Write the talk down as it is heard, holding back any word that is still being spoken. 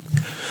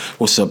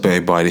What's up,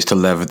 everybody? It's the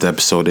 11th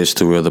episode. It's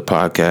Too Real, the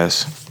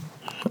podcast.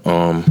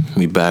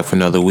 We back for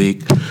another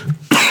week.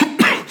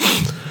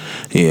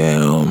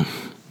 I'm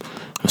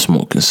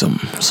smoking some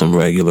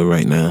regular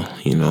right now.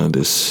 You know,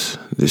 this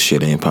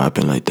shit ain't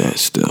popping like that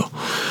still.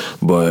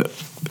 But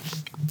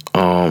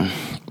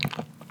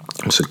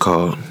what's it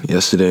called?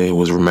 Yesterday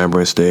was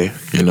Remembrance Day.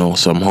 You know,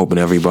 so I'm hoping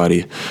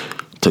everybody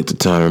took the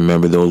time to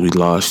remember those we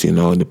lost. You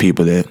know, and the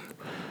people that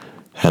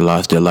had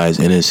lost their lives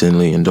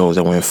innocently, and those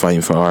that went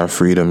fighting for our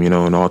freedom, you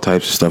know, and all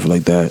types of stuff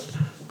like that.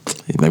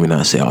 Let me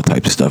not say all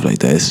types of stuff like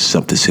that. It's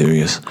something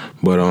serious.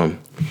 But,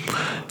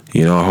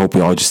 you know, I hope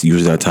we all just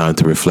use that time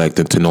to reflect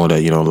and to know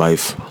that, you know,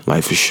 life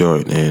is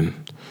short and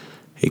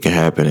it can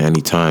happen at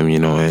any time, you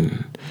know,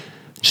 and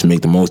just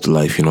make the most of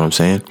life, you know what I'm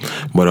saying?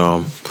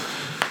 But,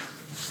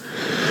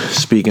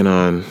 speaking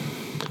on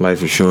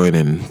life is short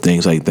and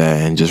things like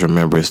that and just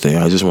Remembrance Day,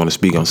 I just want to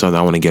speak on something.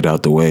 I want to get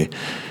out the way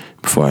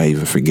before I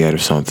even forget or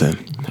something.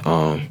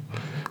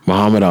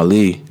 Muhammad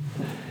Ali,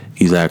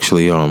 he's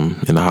actually in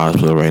the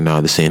hospital right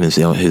now. They're saying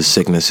his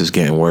sickness is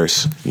getting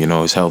worse. You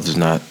know, his health is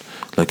not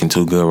looking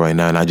too good right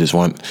now. And I just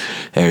want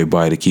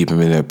everybody to keep him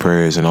in their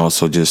prayers and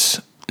also just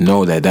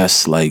know that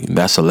that's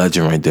a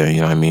legend right there.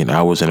 You know what I mean?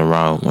 I wasn't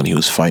around when he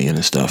was fighting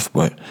and stuff,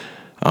 but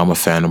I'm a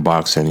fan of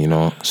boxing, you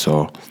know.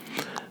 So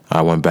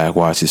I went back,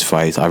 watched his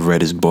fights. I've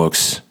read his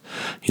books.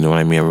 You know what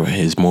I mean?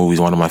 His movies,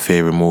 one of my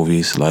favorite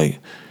movies. Like,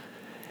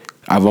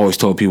 I've always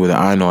told people that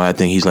I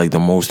think he's like the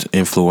most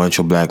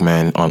influential black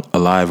man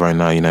alive right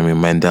now. You know what I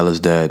mean?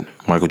 Mandela's dead.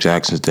 Michael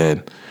Jackson's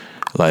dead.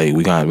 Like,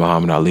 we got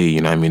Muhammad Ali.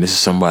 You know what I mean? This is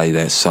somebody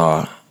that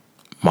saw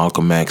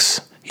Malcolm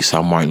X. He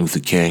saw Martin Luther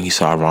King. He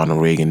saw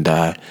Ronald Reagan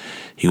die.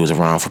 He was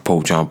around for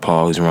Pope John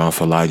Paul. He was around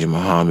for Elijah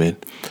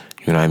Muhammad.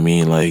 You know what I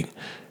mean? Like,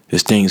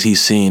 there's things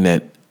he's seen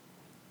that,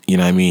 you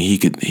know what I mean,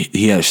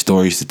 he had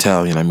stories to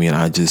tell. You know what I mean?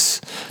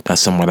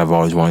 That's someone I've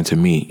always wanted to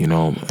meet, you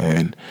know,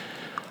 and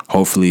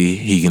hopefully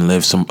he can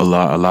live a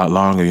lot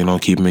longer, you know,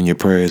 keep him in your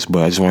prayers.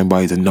 But I just want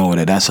everybody to know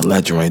that that's a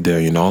legend right there,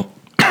 you know.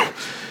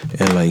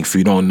 And like, if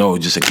you don't know,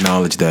 just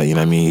acknowledge that, you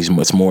know what I mean? He's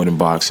much more than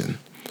boxing.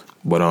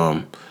 But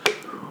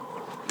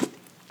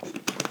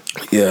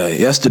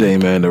yesterday,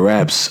 man, the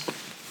Raps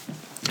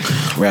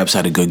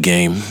had a good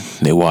game.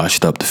 They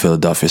washed up the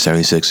Philadelphia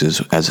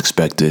 76ers as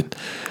expected.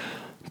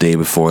 Day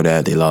before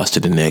that, they lost to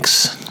the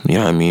Knicks, you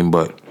know what I mean?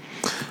 But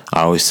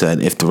I always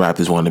said, if the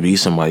Raptors want to be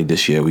somebody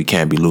this year, we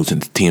can't be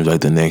losing to teams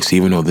like the Knicks,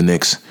 even though the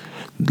Knicks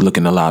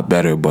looking a lot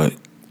better, but,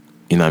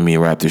 you know what I mean,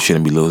 Raptors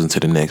shouldn't be losing to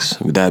the Knicks.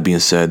 With that being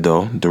said,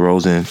 though,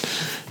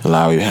 DeRozan and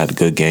Lowry had a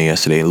good game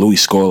yesterday. Louis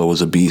Scola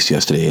was a beast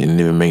yesterday. It didn't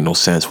even make no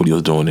sense what he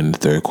was doing in the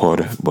third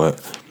quarter.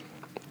 But,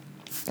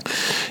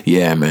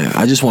 yeah, man,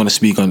 I just want to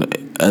speak on,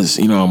 as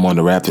you know, I'm on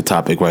the Raptor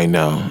topic right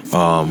now.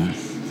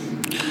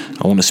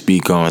 I want to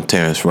speak on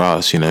Terrence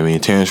Ross, you know what I mean?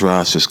 Terrence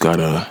Ross just got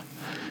a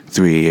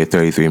 3-year,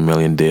 $33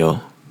 million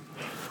deal.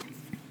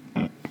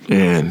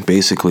 And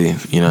basically,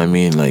 you know what I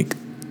mean? Like,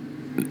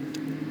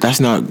 that's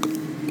not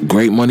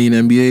great money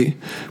in the NBA,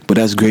 but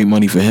that's great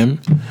money for him.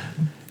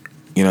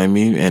 You know what I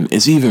mean? And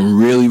it's even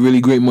really,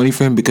 really great money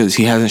for him because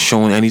he hasn't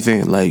shown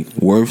anything, like,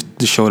 worth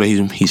to show that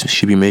he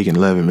should be making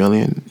 $11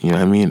 million. You know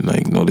what I mean?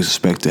 Like, no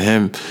disrespect to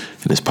him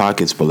and his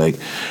pockets, but, like,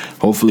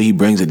 hopefully he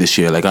brings it this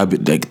year. Like,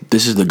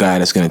 this is the guy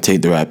that's going to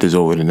take the Raptors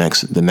over the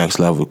next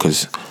level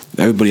because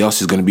everybody else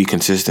is going to be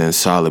consistent and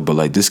solid, but,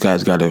 like, this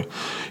guy's got to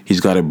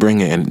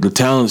bring it. And the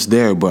talent's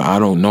there, but I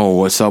don't know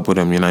what's up with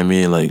him, you know what I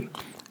mean? Like,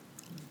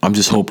 I'm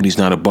just hoping he's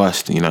not a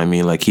bust, you know what I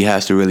mean? Like, he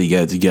has to really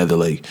get it together.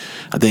 Like,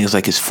 I think it's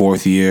like his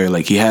fourth year.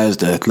 Like, he has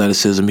the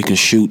athleticism. He can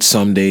shoot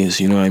some days,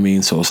 you know what I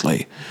mean? So it's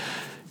like,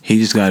 he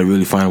just got to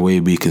really find a way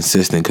to be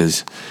consistent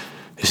because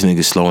this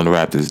nigga's slowing the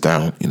Raptors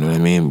down, you know what I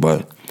mean?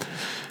 But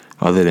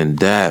other than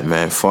that,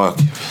 man, fuck.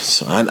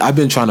 So I've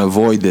been trying to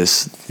avoid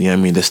this, you know what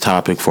I mean, this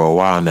topic for a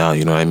while now,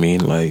 you know what I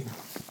mean? Like,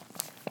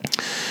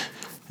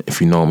 if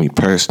you know me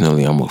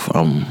personally, I'm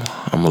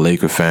a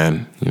Laker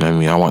fan. You know what I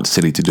mean? I want the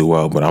city to do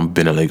well, but I've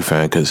been a Laker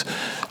fan because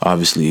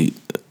obviously,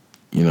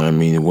 you know what I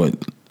mean, the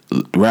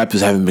Raptors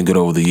haven't been good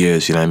over the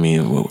years, you know what I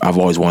mean? I've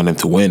always wanted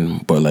them to win,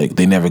 but, like,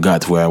 they never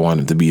got to where I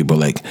wanted them to be. But,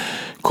 like,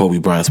 Kobe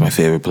Bryant's my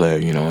favorite player,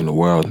 you know, in the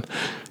world.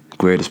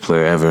 Greatest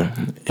player ever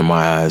in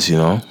my eyes, you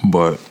know?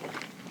 But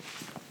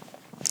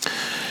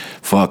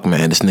fuck,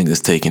 man, this nigga's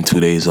taking 2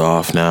 days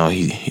off now.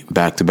 He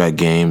back-to-back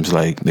games.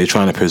 Like, they're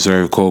trying to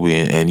preserve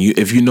Kobe. And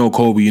if you know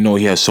Kobe, you know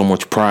he has so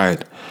much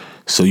pride.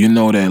 So you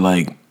know that,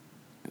 like,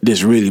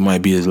 this really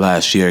might be his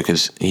last year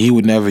because he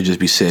would never just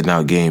be sitting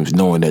out games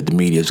knowing that the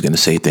media is going to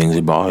say things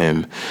about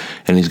him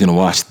and he's going to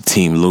watch the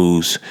team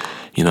lose.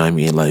 You know what I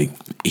mean? Like,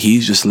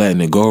 he's just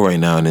letting it go right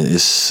now, and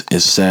it's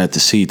sad to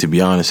see, to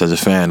be honest, as a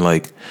fan.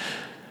 Like,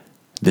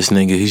 this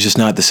nigga, he's just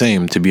not the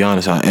same, to be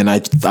honest. And I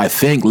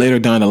think later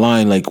down the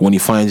line, like, when he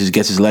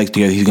gets his legs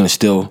together, he's going to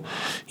still,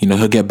 you know,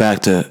 he'll get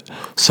back to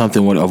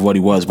something of what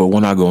he was. But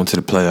when I go into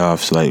the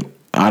playoffs, like,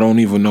 I don't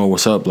even know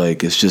what's up.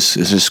 Like, it's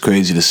just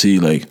crazy to see.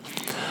 Like,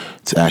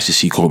 to actually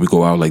see Kobe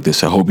go out like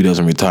this. I hope he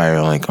doesn't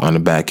retire like on the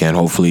back end.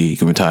 Hopefully he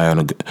can retire on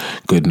a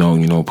good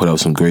note, you know, put up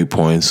some great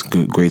points,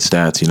 great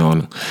stats, you know,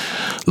 and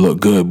look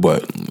good.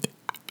 But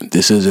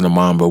this isn't a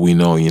Mamba, we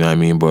know, you know what I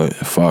mean? But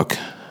fuck,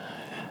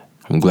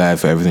 I'm glad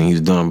for everything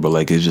he's done, but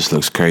like it just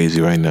looks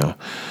crazy right now.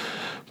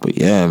 But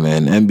yeah,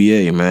 man,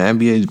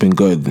 NBA's been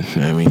good.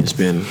 I mean, it's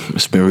been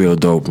real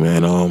dope,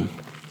 man.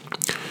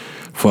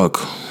 Fuck,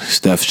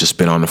 Steph's just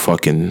been on the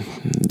fucking,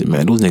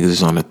 man. Those niggas is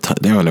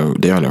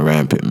they're on a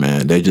rampant,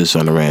 man. They're just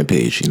on a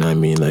rampage. You know what I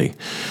mean? Like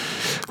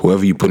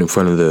whoever you put in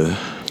front of the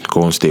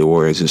Golden State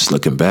Warriors, it's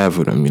looking bad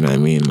for them. You know what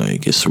I mean?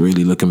 Like it's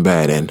really looking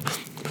bad, and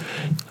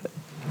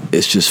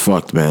it's just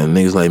fucked, man.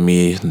 Niggas like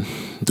me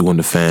doing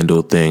the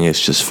FanDuel thing,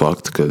 it's just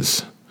fucked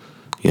because,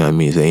 you know what I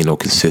mean? There ain't no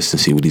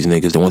consistency with these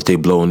niggas. Then once they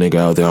blow a nigga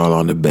out, they're all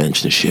on the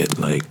bench and shit.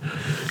 Like,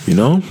 you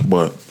know?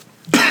 But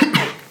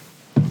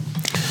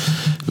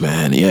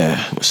man,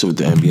 yeah. What's up with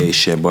the NBA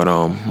shit? But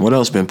what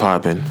else been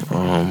popping?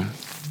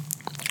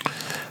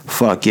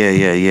 Fuck, yeah.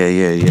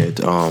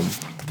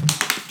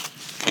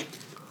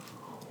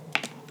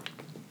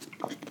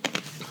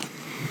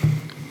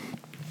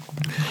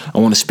 I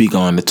want to speak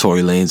on the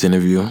Tory Lanez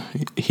interview.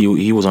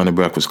 He was on the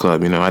Breakfast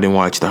Club. You know, I didn't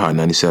watch the Hot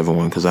 97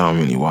 one because I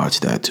don't really watch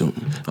that too.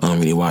 I don't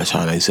really watch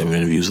Hot 97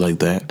 interviews like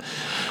that.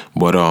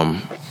 But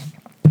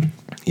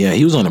yeah,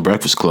 he was on the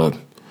Breakfast Club,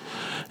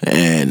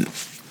 and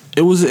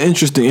it was an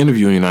interesting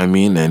interview. You know what I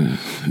mean? And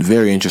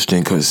very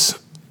interesting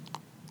because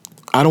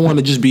I don't want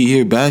to just be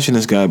here bashing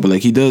this guy, but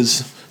like he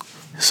does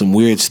some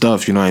weird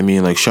stuff. You know what I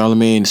mean? Like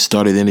Charlamagne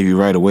started the interview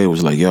right away. It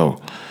was like,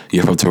 "Yo,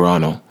 you're from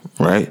Toronto,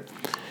 right?"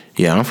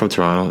 Yeah, I'm from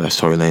Toronto. That's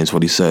Tory Lanez,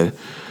 what he said.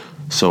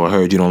 So I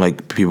heard you don't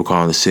like people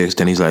calling the six.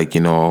 Then he's like,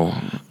 you know,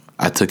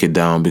 I took it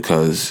down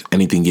because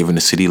anything giving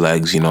the city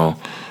legs, you know,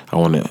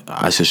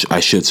 I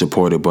should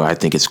support it, but I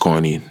think it's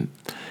corny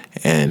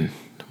and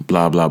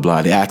blah, blah,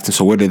 blah. They asked him,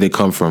 so where did they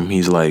come from?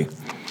 He's like,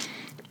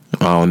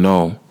 I don't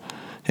know.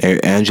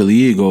 Angela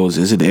Yee goes,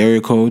 is it the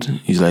area code?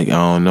 He's like, I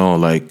don't know.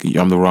 Like,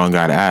 I'm the wrong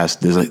guy to ask.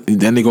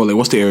 Then they go, like,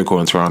 what's the area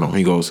code in Toronto?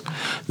 He goes,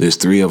 there's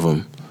 3 of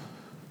them.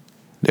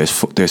 There's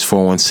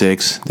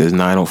 416, there's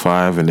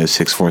 905, and there's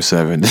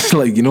 647.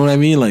 Like, you know what I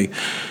mean? Like,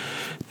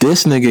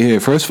 this nigga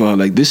here, first of all,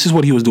 like, this is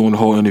what he was doing the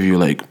whole interview.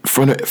 Like,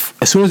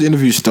 as soon as the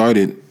interview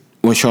started,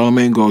 when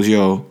Charlamagne goes,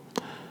 yo,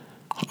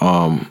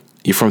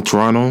 you from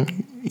Toronto? You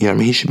know what I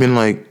mean? He should have been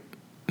like,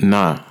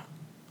 nah,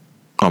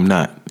 I'm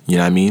not. You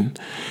know what I mean?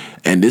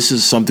 And this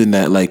is something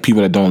that, like,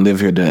 people that don't live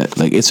here, that,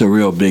 like, it's a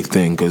real big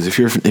thing. Because if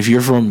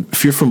you're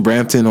from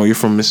Brampton, or you're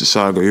from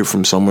Mississauga, or you're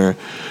from somewhere,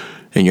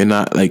 and you're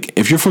not, like,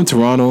 if you're from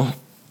Toronto,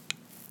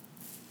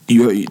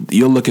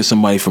 you'll look at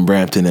somebody from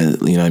Brampton and,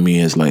 you know what I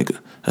mean, as like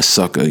a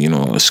sucker, you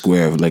know, a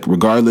square. Like,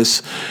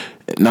 regardless,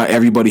 not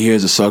everybody here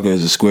is a sucker,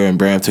 is a square in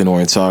Brampton or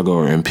in Saga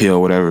or in Peel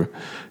or whatever.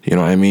 You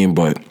know what I mean?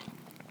 But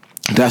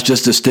that's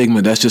just the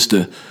stigma. That's just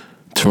the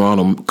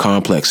Toronto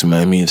complex,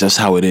 man. I mean, that's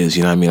how it is.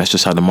 You know what I mean? That's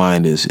just how the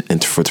mind is.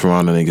 And for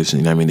Toronto niggas, you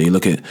know what I mean? They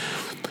look at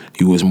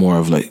you as more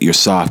of like, you're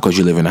soft because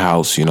you live in a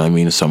house, you know what I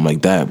mean? Or something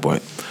like that.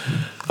 But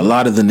a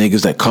lot of the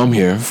niggas that come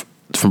here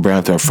from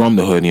Brampton are from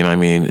the hood, you know what I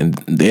mean? And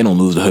they don't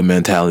lose the hood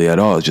mentality at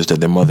all. It's just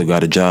that their mother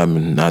got a job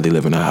and now they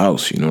live in a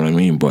house, you know what I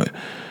mean? But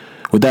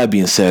with that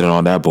being said and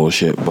all that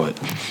bullshit, but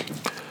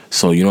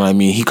so, you know what I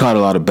mean? He caught a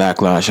lot of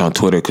backlash on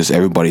Twitter because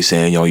everybody's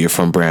saying, yo, you're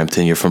from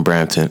Brampton.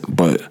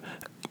 But, you know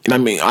what I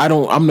mean?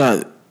 I'm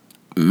not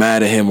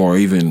mad at him or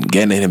even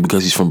getting at him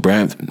because he's from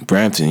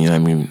Brampton, you know what I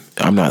mean?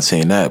 I'm not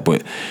saying that,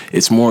 but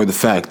it's more the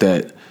fact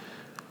that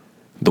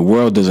the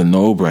world doesn't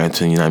know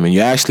Brampton, you know what I mean?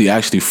 You're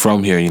actually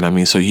from here, you know what I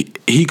mean? So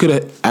he could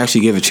have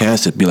actually gave a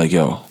chance to be like,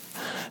 yo,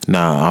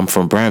 nah, I'm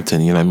from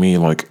Brampton, you know what I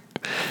mean? Like,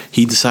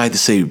 he decided to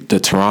say the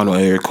Toronto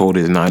area code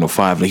is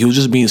 905. Like, he was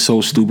just being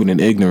so stupid and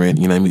ignorant,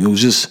 you know what I mean? It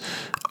was just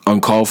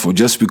uncalled for,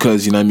 just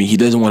because, you know what I mean, he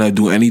doesn't want to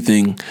do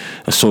anything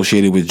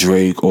associated with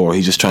Drake, or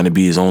he's just trying to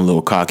be his own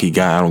little cocky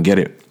guy. I don't get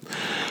it.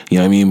 You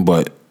know what I mean?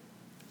 But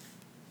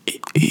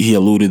he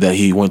alluded that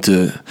he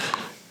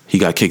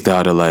got kicked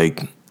out of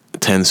like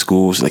 10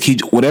 schools. Like,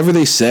 whatever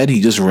they said,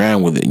 he just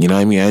ran with it. You know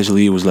what I mean? Angela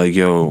Yee was like,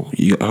 yo,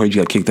 I heard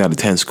you got kicked out of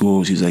 10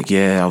 schools. He's like,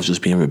 yeah, I was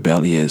just being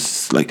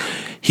rebellious. Like,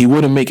 he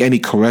wouldn't make any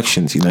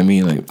corrections, you know what I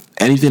mean? Like,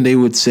 anything they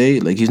would say,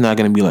 like, he's not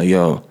going to be like,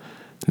 yo,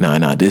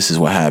 nah, this is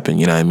what happened.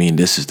 You know what I mean?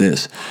 This is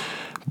this.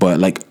 But,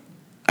 like,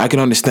 I can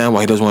understand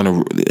why he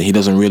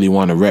doesn't really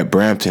want to rep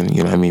Brampton,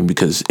 you know what I mean?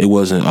 Because it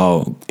wasn't,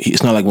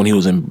 it's not like when he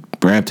was in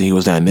Brampton, he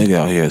was that nigga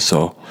out here.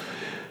 So,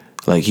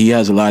 like, he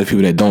has a lot of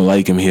people that don't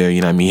like him here,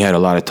 you know what I mean? He had a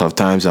lot of tough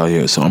times out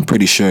here. So I'm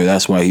pretty sure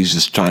that's why he's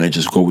just trying to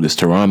just go with this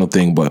Toronto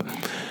thing. But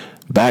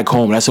back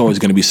home, that's always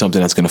going to be something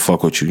that's going to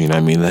fuck with you, you know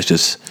what I mean? That's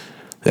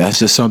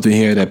just something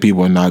here that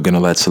people are not going to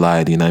let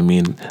slide, you know what I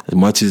mean? As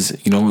much as,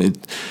 you know,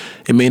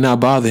 it may not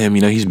bother him,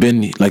 you know, he's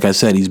been, like I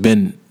said, he's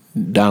been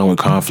down with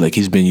conflict.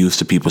 He's been used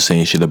to people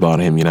saying shit about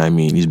him, you know what I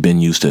mean? He's been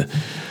used to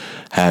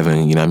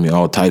having, you know what I mean,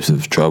 all types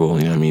of trouble,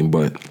 you know what I mean?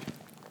 But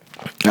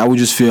I would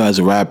just feel as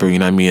a rapper, you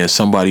know what I mean, as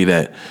somebody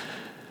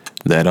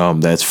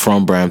that's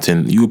from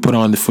Brampton, you would put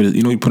on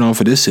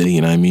for this city,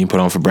 you know what I mean? Put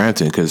on for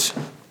Brampton, because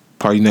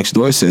Party Next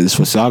Door said it's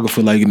for Saga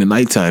for like in the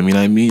nighttime. You know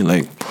what I mean?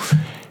 Like,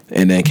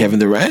 and then Kevin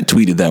Durant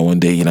tweeted that one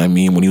day. You know what I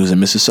mean? When he was in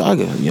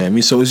Mississauga. You know what I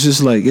mean? So it's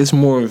just like it's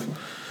more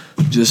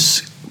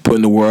just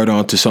putting the word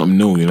on to something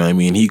new. You know what I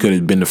mean? He could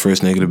have been the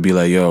first nigga to be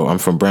like, "Yo, I'm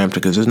from Brampton,"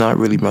 because there's not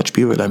really much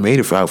people that made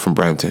it out from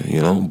Brampton.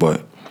 You know,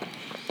 but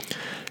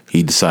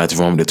he decides to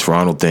run the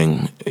Toronto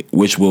thing,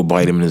 which will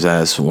bite him in his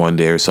ass one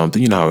day or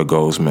something. You know how it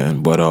goes,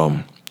 man. But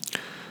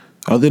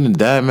other than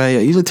that, man, yeah,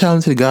 he's a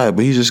talented guy,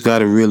 but he's just got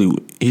to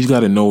he's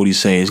got to know what he's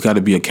saying. He's got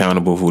to be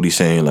accountable for what he's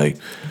saying. Like,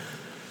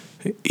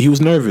 he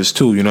was nervous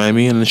too, you know what I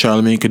mean? And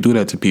Charlamagne could do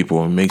that to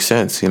people. It makes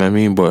sense, you know what I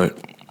mean? But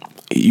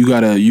you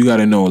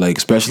gotta know, like,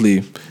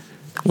 especially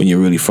when you're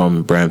really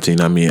from Brampton, you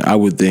know what I mean? I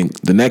would think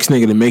the next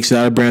nigga that makes it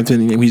out of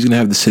Brampton, he's gonna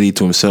have the city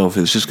to himself.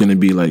 It's just gonna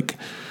be like,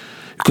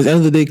 because at the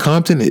end of the day,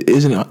 Compton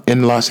isn't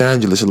in Los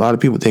Angeles. A lot of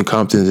people think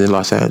Compton is in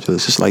Los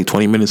Angeles. It's like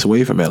 20 minutes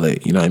away from LA,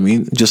 you know what I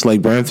mean? Just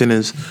like Brampton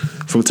is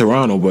from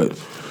Toronto, but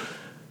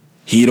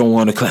he don't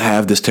want to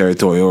have this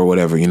territory or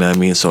whatever, you know what I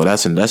mean? So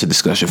that's a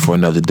discussion for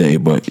another day,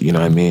 but you know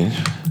what I mean?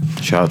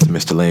 Shout out to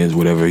Mr. Lanes,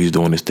 whatever, he's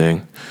doing his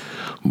thing.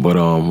 But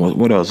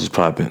what else is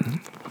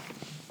popping?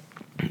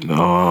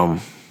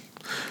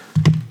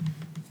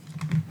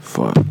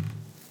 Fuck.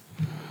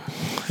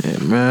 Yeah,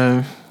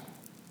 man.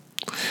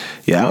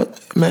 Yeah,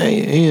 man,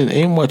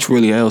 ain't much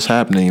really else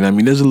happening. You know what I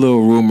mean? There's a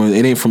little rumor.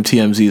 It ain't from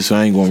TMZ, so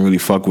I ain't gonna really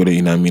fuck with it.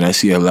 You know what I mean? I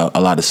see a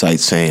lot of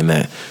sites saying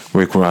that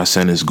Rick Ross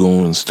sent his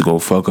goons to go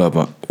fuck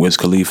up Wiz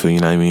Khalifa.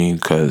 You know what I mean?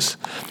 Because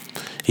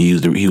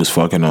he was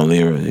fucking on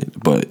Lyra,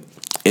 but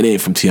it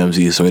ain't from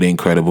TMZ, so it ain't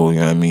credible.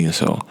 You know what I mean?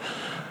 So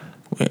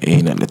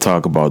ain't nothing to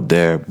talk about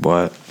there.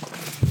 But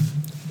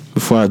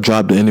before I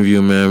drop the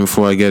interview, man,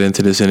 before I get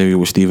into this interview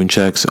with Stephen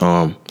Checks,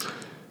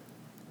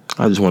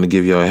 I just want to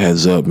give y'all a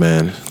heads up,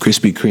 man.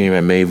 Krispy Kreme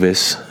at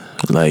Mavis,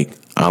 like,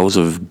 I was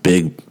a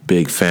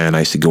big fan. I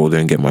used to go there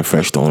and get my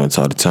fresh donuts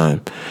all the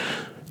time.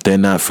 They're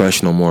not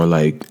fresh no more.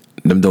 Like,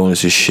 them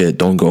donuts is shit.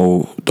 Don't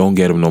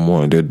get them no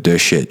more. They're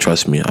shit.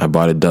 Trust me. I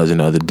bought a dozen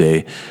the other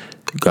day.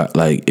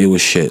 It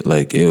was shit.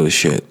 Like, it was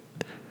shit.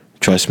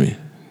 Trust me.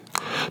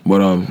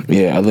 But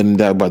yeah. Other than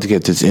that, about to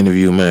get to this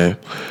interview, man.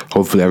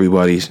 Hopefully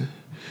everybody's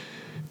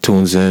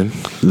tunes in,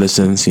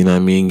 listens, you know what I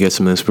mean, get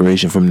some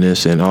inspiration from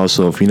this. And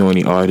also, if you know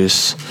any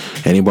artists,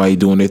 anybody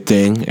doing their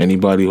thing,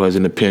 anybody who has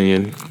an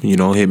opinion, you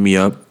know, hit me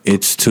up.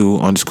 It's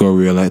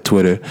 2_real at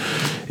Twitter.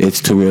 It's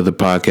 2real the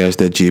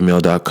podcast at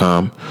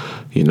gmail.com.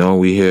 You know,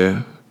 we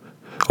here.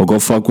 Or go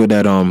fuck with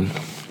that,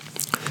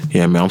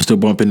 yeah, man, I'm still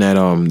bumping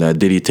that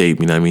Diddy tape,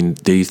 you know what I mean?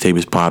 Diddy's tape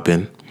is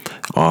popping.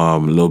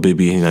 Lil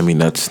Baby, you know what I mean,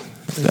 that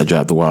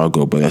dropped a while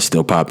ago, but that's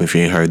still popping. If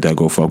you ain't heard that,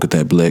 go fuck with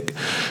that Blick.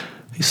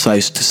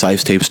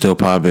 Sife's tape still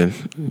popping,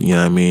 you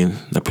know what I mean?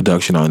 The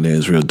production on there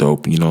is real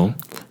dope, you know?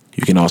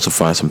 You can also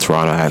find some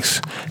Toronto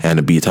acts and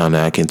the B-Town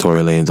act and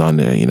Tory Lanez on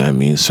there, you know what I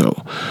mean? So,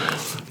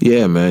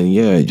 yeah, man,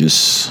 yeah,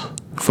 just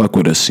fuck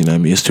with us, you know what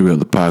I mean? It's 2Real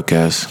the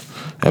podcast,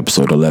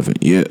 episode 11.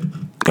 Yeah,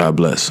 God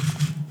bless.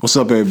 What's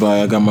up,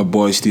 everybody? I got my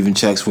boy Stephen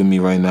Checks with me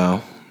right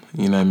now.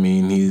 You know what I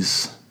mean?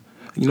 He's,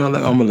 you know,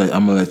 I'm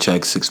gonna let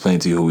Checks explain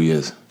to you who he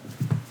is.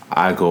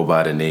 I go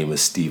by the name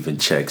of Stephen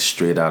Checks,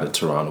 straight out of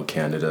Toronto,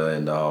 Canada,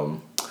 and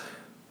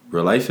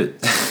real life it.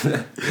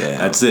 Yeah,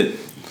 that's it.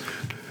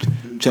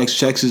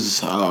 Checks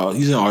is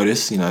he's an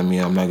artist. You know what I mean?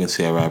 I'm not gonna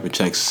say a rapper.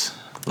 Checks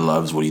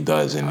loves what he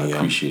does, and I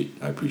appreciate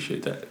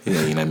that.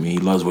 Yeah, you know what I mean? He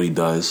loves what he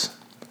does,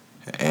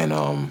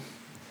 and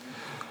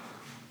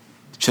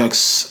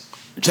Checks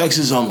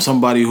is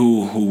somebody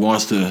who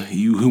wants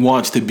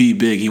to be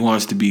big. He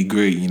wants to be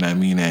great. You know what I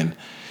mean? And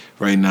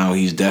right now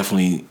he's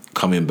definitely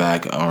coming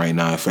back. Right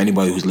now, for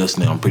anybody who's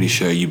listening, I'm pretty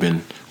sure you've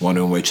been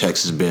wondering where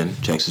Checks has been.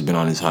 Checks has been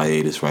on his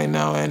hiatus right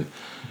now, and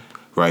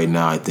right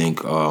now I think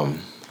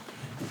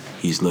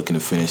he's looking to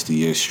finish the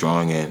year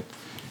strong, and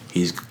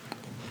he's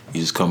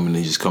just coming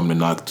to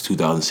knock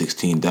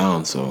 2016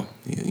 down. So,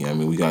 you know, I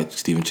mean, we got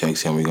Stephen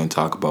Checks here, and we're gonna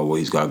talk about what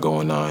he's got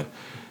going on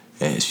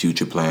and his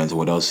future plans and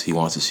what else he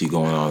wants to see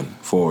going on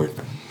forward.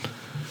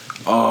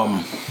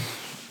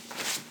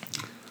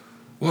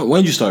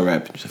 When did you start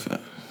rapping, Shafat?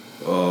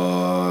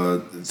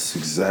 It's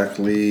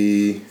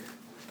exactly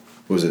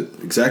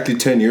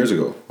 10 years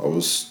ago. I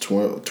was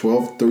 12,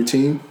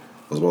 13.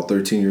 I was about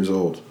 13 years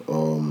old.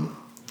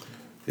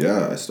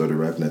 Yeah, I started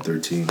rapping at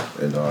 13,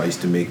 and I used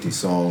to make these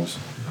songs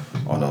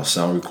on a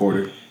sound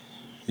recorder.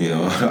 You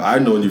know,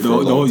 I've known you for a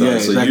long time,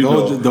 so like you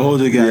know. The whole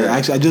thing. Yeah.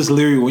 Actually, I just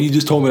literally, when you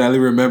just told me that, I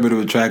literally remember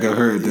the track I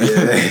heard.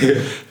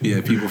 Yeah,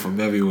 yeah, people from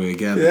everywhere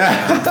gathered.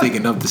 Yeah, I'm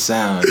thinking up the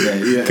sound.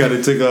 Yeah. Kind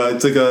of took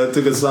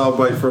a sound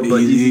bite from the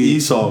E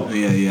song.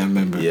 Yeah, I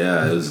remember.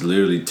 Yeah, it was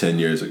literally 10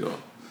 years ago.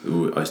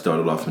 I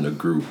started off in a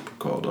group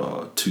called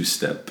Two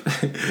Step,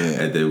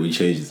 and then we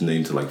changed its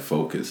name to like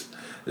Focus,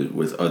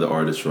 with other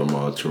artists from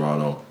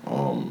Toronto,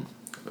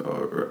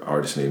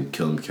 artist named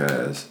Killam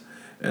Kaz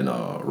and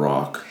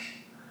Rock.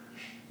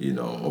 You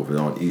know, over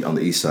on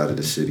the east side of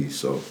the city.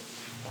 So,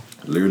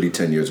 literally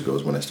 10 years ago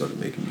is when I started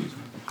making music.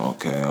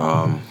 Okay.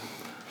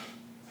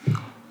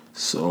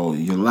 So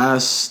your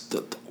last,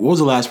 what was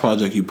the last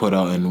project you put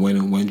out, and when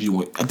did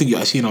you? I think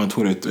I seen it on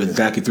Twitter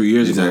exactly 3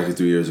 years ago. Exactly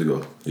 3 years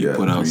ago. You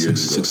put out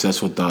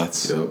Successful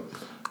Thoughts. Yep.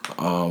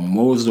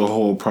 What was the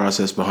whole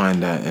process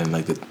behind that, and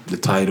like the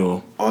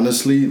title?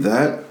 Honestly,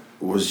 that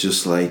was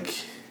just like,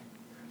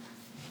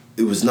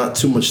 it was not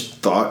too much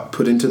thought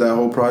put into that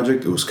whole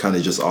project. It was kind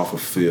of just off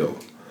of feel.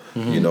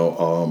 Mm-hmm. You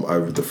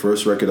know, the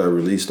first record I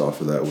released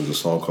off of that was a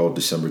song called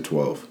December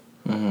 12th.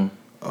 Mm-hmm.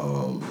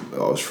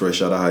 I was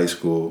fresh out of high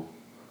school.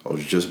 I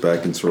was just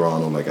back in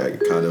Toronto. Like, I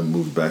kind of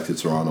moved back to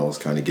Toronto. I was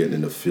kind of getting in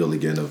the feel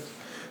again of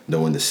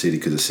knowing the city,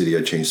 because the city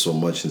had changed so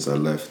much since I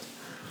left.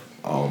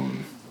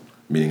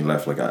 Meaning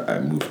left, like I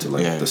moved to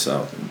like the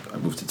South. And I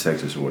moved to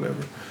Texas or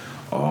whatever.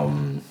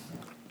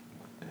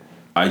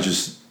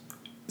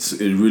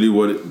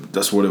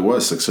 That's what it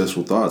was,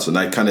 Successful Thoughts. And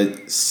I kind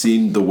of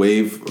seen the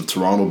wave of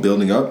Toronto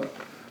building up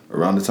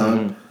around the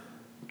time.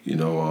 Mm-hmm. You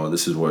know,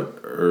 this is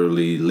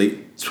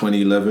late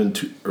 2011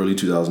 to early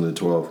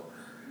 2012.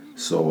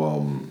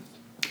 So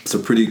it's a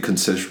pretty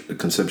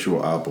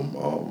conceptual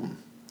album.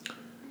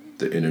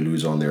 The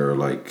interludes on there are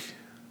like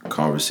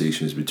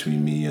conversations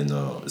between me and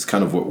it's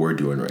kind of what we're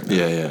doing right now.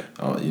 Yeah.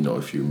 You know,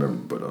 if you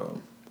remember, but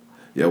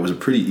it was a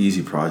pretty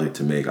easy project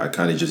to make. I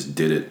kind of just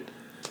did it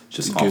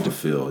just off the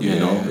feel, you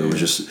know. It was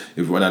just,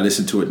 when I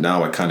listen to it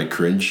now, I kind of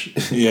cringe.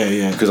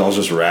 Yeah. Because I was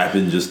just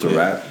rapping just to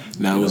rap.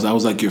 Now that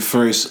was like your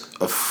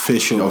first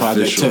official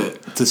project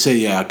to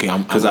say, okay,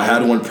 because I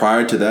had one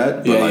prior to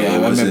that. But I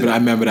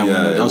remember that one.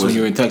 That was when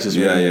you were in Texas.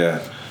 Right? Yeah.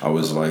 I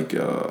was like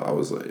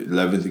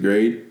 11th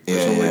grade. Or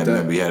something like that. I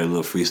remember you had a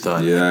little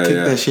freestyle. Kick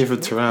that shit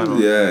from Toronto.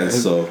 Yeah,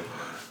 so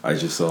I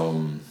just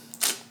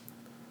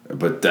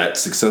but that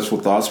Successful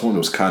Thoughts one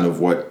was kind of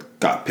what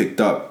got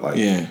picked up. Like,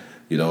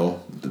 you know,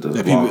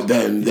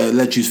 that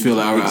let you feel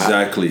like,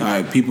 exactly. All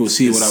right, people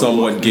see what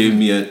somewhat gave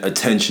me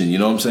attention. You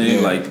know what I'm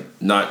saying? Like,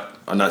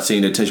 I'm not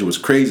saying the attention was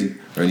crazy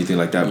or anything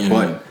like that,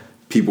 but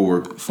people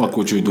were fuck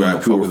what you're doing.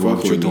 People were fuck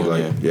what you're doing.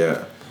 Like,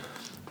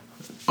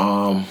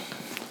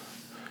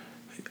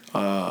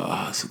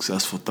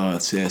 Successful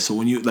Thoughts. Yeah. So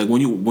when you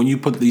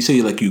put, you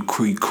say like you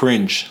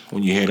cringe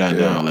when you hear that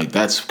now. Like,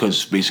 that's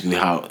because basically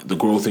how the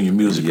growth in your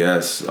music.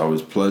 Yes, I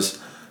was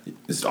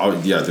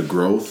the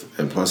growth,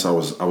 and plus I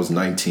was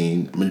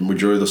 19.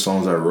 Majority of the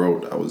songs I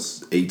wrote, I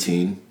was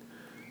 18.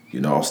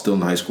 You know, I was still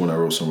in high school when I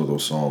wrote some of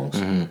those songs.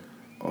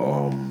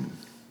 Mm-hmm.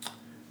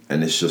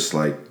 And it's just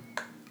like,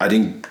 I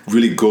didn't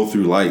really go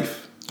through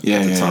life at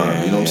the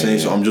time. You know what I'm saying?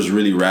 So I'm just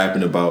really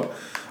rapping about,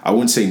 I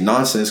wouldn't say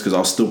nonsense, because I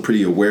was still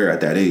pretty aware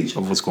at that age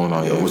of what's going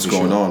on. What's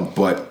going on.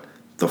 But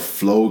the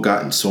flow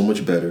gotten so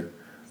much better.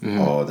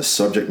 Mm-hmm. The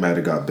subject matter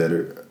got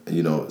better.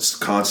 You know,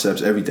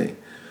 concepts, everything.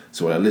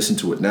 So when I listen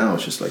to it now,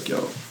 it's just like,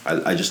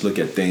 I just look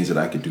at things that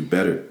I could do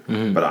better.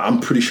 Mm-hmm. But I'm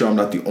pretty sure I'm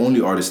not the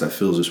only artist that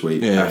feels this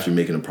way after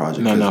making a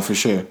project. No, for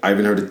sure. I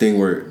even heard a thing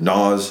where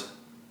Nas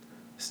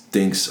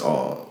thinks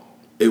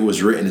It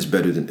Was Written is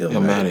better than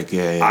Illmatic.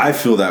 Yeah. I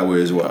feel that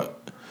way as well.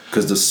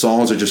 Because the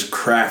songs are just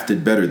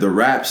crafted better. The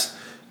raps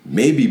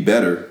may be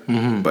better,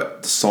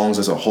 but the songs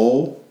as a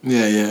whole, you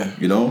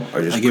know,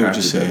 are just crafted better. I get what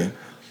you're saying.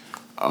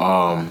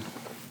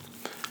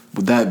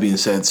 With that being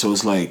said, so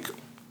it's like,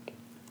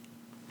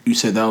 you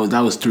said that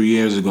was 3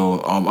 years ago.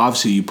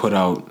 Obviously you put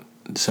out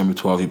December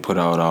 12th. You put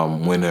out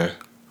Winner,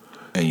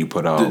 and you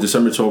put out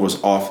December 12th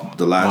was off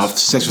the last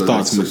Successful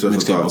Thoughts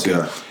mixtape. Okay,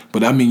 yeah.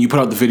 But I mean, you put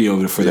out the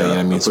video for that. You know what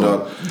I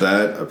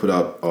mean, I put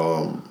out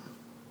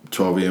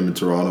 12 a.m. in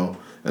Toronto,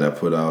 and I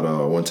put out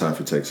One Time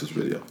for Texas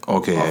video.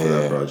 Okay, off of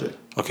that project.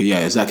 Okay, yeah,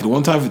 exactly. The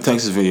One Time for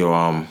Texas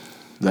video.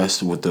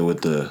 That's with the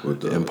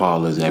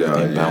Impalas and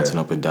everything bouncing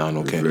up and down.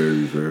 Okay,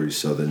 very very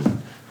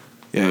southern.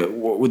 Yeah,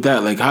 with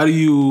that, like, how do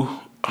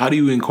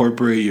you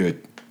incorporate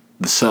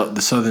the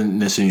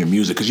southernness in your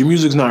music? Because your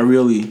music's not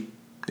really,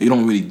 you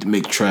don't really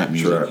make trap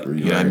music.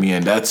 You know what I mean?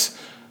 And that's,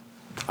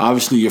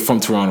 obviously you're from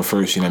Toronto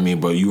first, you know what I mean?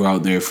 But you were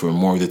out there for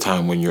more of the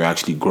time when you're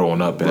actually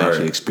growing up and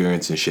actually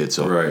experiencing shit.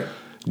 So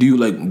do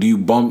you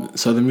bump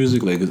southern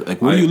music? Like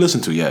what do you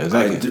listen to? Yeah,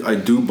 exactly. I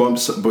do bump,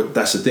 but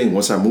that's the thing.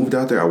 Once I moved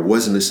out there, I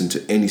wasn't listening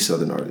to any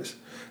southern artists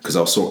because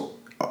I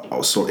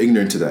was so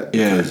ignorant to that.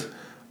 Because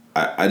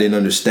I didn't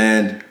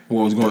understand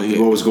what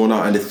was going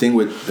on. And the thing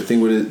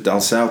with it down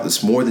south,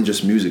 it's more than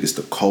just music. It's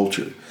the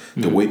culture,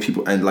 the way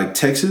people, and like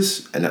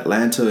Texas and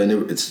Atlanta,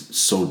 and it's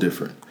so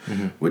different.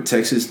 Mm-hmm. With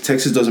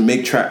Texas doesn't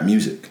make trap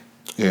music.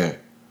 Yeah.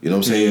 You know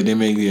what I'm saying? Yeah, they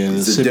make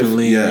sipping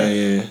lean.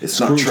 It's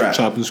not trap.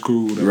 Chop and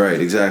screw. Whatever. Right,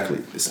 exactly.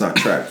 It's not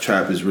trap.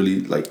 Trap is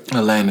really like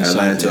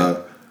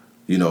Atlanta.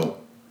 You know,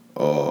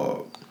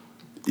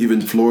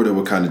 even Florida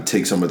would kind of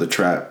take some of the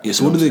trap. Yeah.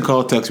 So what do they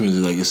call Texas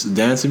music? Like, it's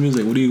dancing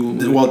music. What do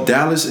you? Well,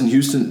 Dallas and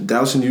Houston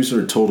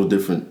are total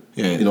different.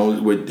 Yeah. You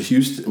know, with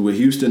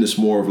Houston, it's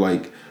more of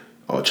like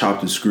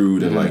chopped and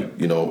screwed and like,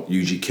 you know,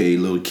 UGK,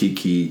 Lil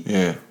Kiki,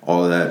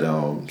 all of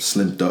that,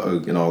 Slim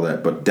Thug and all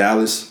that. But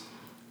Dallas,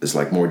 it's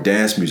like more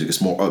dance music.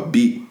 It's more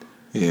upbeat.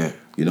 Yeah.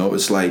 You know,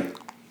 it's like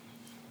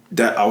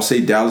that. I'll say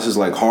Dallas is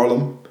like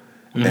Harlem,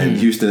 and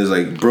Houston is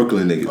like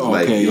Brooklyn niggas. Okay,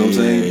 like, you know what I'm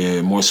saying?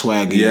 Yeah, more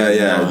swaggy.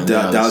 Yeah.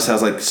 Dallas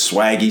has like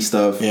swaggy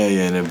stuff. Yeah,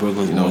 and then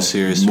Brooklyn's more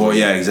serious.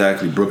 Yeah,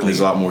 exactly. Brooklyn's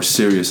a lot more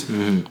serious.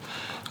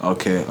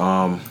 Okay.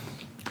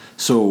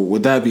 So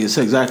with that being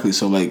said, exactly.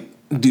 So like,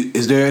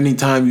 is there any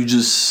time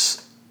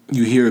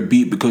you hear a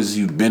beat because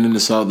you've been in the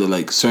South that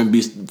like certain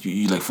beats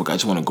you like, fuck, I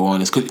just want to go on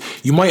this? Because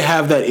you might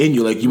have that in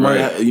you. Like you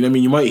might, you know what I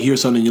mean? You might hear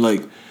something you're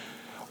like,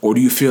 or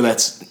do you feel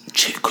that's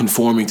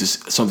conforming to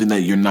something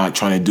that you're not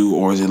trying to do,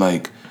 or is it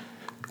like,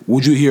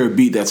 would you hear a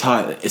beat that's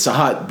hot? It's a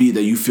hot beat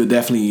that you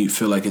definitely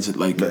feel like it's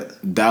like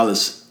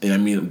Dallas, and I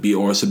mean, beat,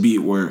 or it's a beat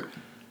where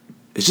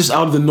it's just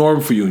out of the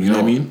norm for you. You know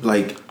what I mean?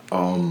 Like,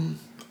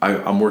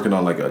 I'm working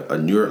on like a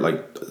newer,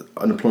 like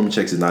Unemployment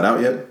Checks is not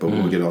out yet, but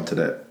we'll get onto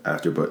that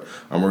after. But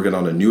I'm working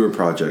on a newer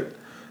project,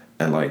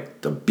 and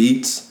like the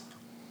beats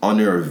on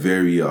there are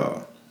very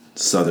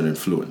Southern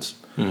influence,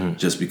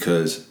 just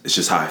because it's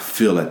just how I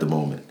feel at the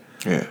moment.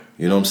 Yeah,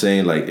 you know what I'm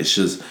saying? Like, it's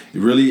just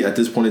really at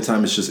this point in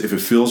time, it's just if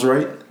it feels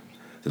right,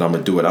 then I'm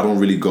gonna do it. I don't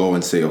really go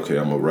and say, okay,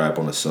 I'm gonna rap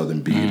on a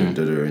Southern beat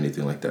or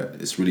anything like that.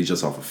 It's really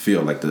just off of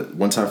feel. Like the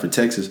One Time for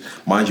Texas,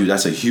 mind you,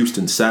 that's a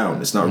Houston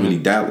sound. It's not really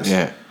Dallas.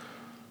 Yeah.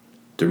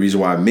 The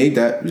reason why I made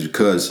that was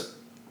because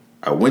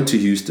I went to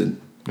Houston.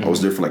 I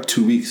was there for like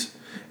 2 weeks,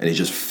 and it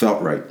just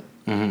felt right.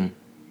 You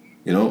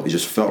know, it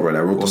just felt right. I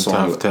wrote the song.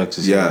 One Time for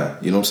Texas. Yeah,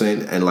 you know what I'm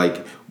saying? And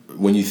like,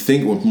 when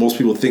most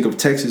people think of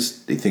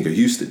Texas, they think of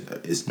Houston.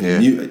 It's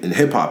in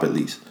hip hop, at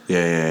least.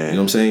 Yeah. You know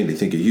what I'm saying? They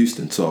think of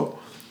Houston. So,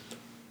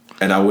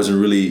 and I wasn't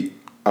really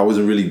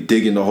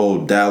digging the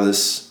whole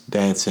Dallas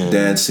dance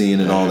scene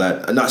and all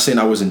that. I'm not saying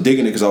I wasn't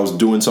digging it because I was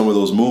doing some of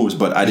those moves,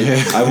 but I didn't.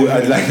 This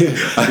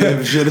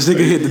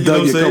nigga hit the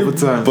W a couple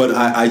times. But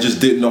I just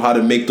didn't know how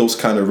to make those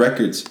kind of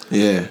records.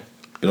 Yeah.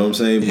 You know what I'm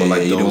saying? Yeah, but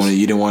like you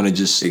didn't want to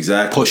just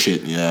push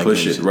it. Yeah,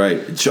 push it, right.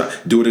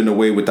 Do it in a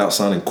way without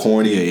sounding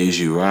corny. Yeah, is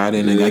you right?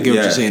 And I get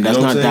what you're saying. That's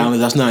not Dallas.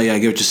 That's not. Yeah, I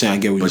get what you're saying. I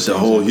get what you're saying.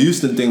 But the whole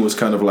Houston thing was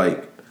kind of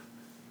like.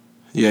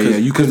 Yeah.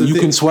 You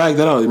can swag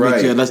that out,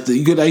 right? Yeah, that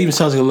even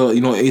sounds like a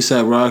little,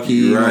 ASAP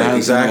Rocky, right?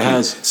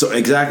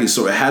 Exactly.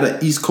 So it had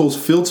an East Coast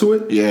feel to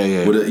it.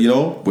 Yeah. With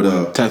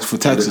a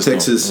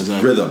Texas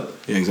rhythm.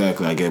 Yeah,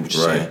 exactly. I get what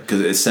you're saying. Because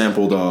it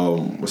sampled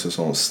what's the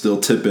song? Still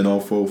Tipping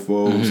on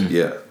Fofos.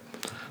 Yeah.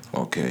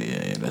 Okay.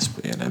 Yeah.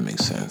 That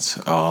makes sense.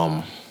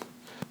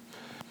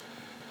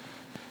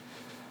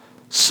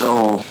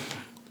 So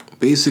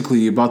basically,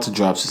 you're about to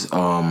drop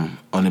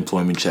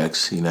unemployment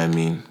checks. You know what I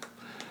mean?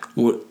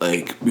 What,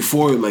 like,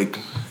 before, like,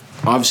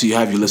 obviously you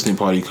have your listening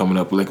party coming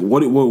up. Like,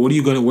 what are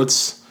you gonna?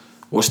 What's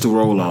the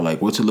rollout like?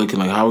 What's it looking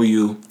like? How are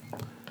you?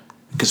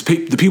 Because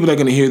the people that are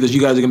gonna hear this, you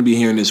guys are gonna be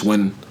hearing this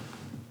when,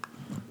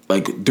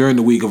 like, during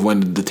the week of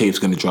when the tape's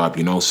gonna drop.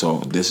 So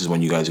this is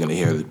when you guys are gonna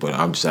hear it. But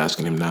I'm just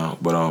asking him now.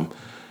 But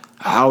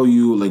how are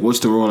you? Like, what's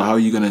the rollout? How are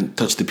you gonna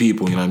touch the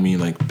people? You know what I mean?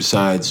 Like,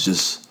 besides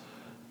just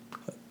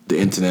the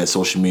internet,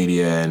 social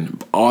media,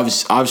 and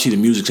obviously the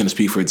music's gonna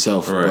speak for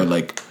itself. Right. But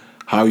like,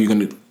 how are you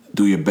gonna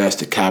do your best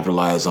to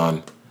capitalize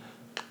on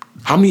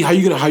how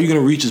you gonna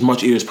reach as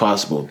much ear as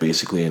possible,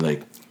 basically, and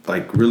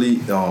like really.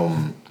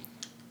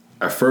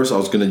 At first, I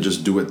was gonna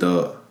just do it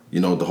the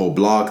whole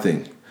blog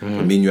thing. I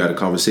mean, you had a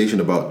conversation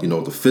about the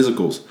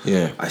physicals.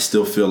 Yeah, I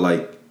still feel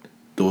like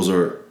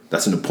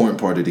that's an important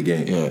part of the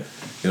game. Yeah, you know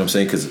what I'm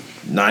saying? Because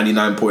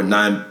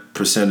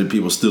 99.9% of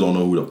people still don't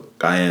know who the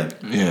fuck I am.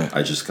 Yeah,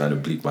 I just kind of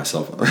bleep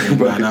myself out.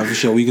 But nah, for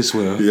sure, we can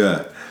swear.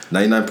 Yeah,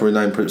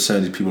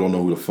 99.9% of people don't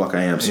know who the fuck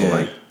I am. So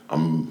like,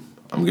 I'm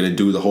gonna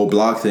do the whole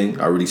blog thing.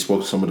 I already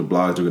spoke to some of the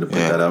blogs. We're gonna put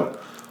that out.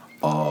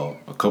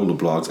 A couple of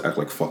blogs act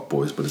like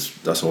fuckboys, but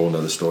that's a whole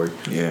other story.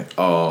 Yeah.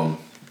 I'm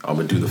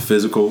gonna do the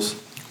physicals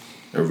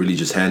and really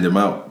just hand them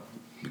out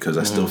because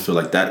I still feel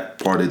like that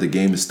part of the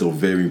game is still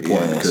very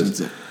important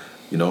because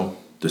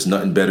there's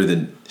nothing better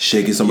than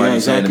shaking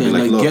somebody's hand and be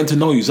like, look, getting to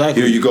know you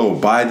exactly. Here you go,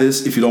 buy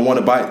this. If you don't want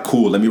to buy it,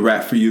 cool. Let me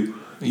rap for you.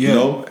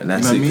 Yeah. And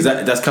that's it. Because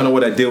that's kind of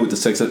what I did with the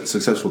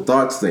Successful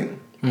Thoughts thing.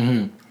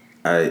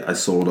 I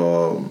sold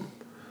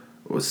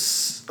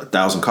was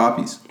 1,000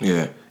 copies.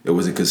 Yeah. It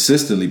wasn't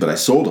consistently, but I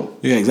sold them.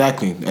 Yeah,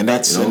 exactly. And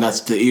that's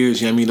the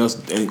ears. You know what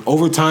I mean? And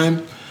over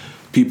time,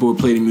 people will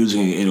play the music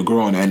and it'll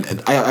grow on.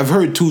 And I've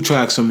heard 2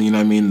 tracks from the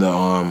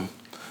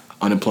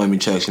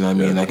unemployment checks. You know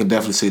what I mean? I can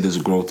definitely say there's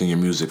a growth in your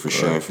music for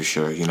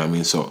sure. You know what I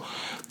mean? So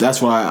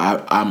that's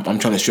why I'm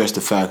trying to stress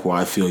the fact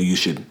why I feel you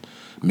should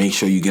make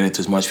sure you get it to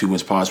as much people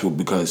as possible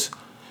because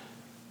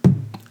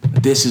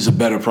this is a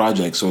better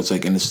project. So it's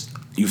like, and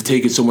you've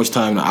taken so much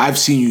time. I've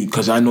seen you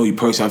because I know you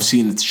personally. I've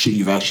seen the shit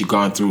you've actually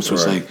gone through. So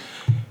it's like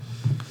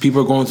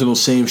people are going through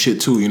those same shit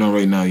too.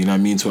 Right now. You know what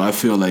I mean? So I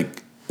feel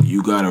like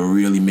you gotta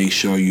really make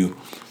sure you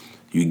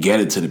get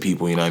it to the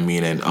people. You know what I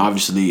mean? And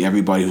obviously,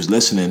 everybody who's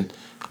listening,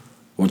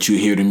 once you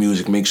hear the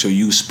music, make sure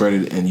you spread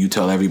it and you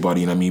tell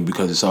everybody. You know what I mean?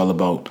 Because it's all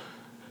about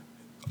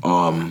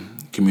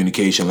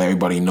communication. Let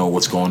everybody know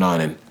what's going on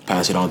and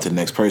pass it on to the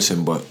next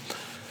person. But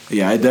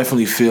yeah, I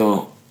definitely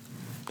feel.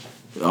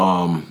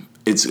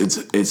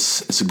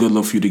 It's a good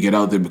look for you to get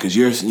out there because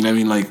you're, you know what I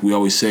mean? Like we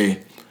always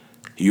say,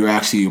 you're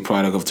actually a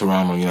product of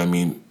Toronto, you know what I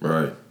mean?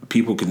 Right.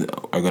 people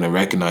are gonna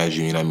recognize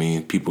you. You know what I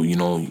mean? People, you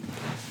know,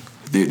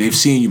 they've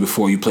seen you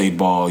before. You played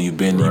ball. You've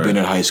been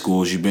at high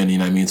schools. You've been, you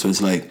know what I mean? So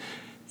it's like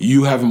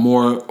you have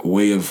more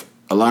way of.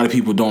 A lot of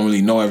people don't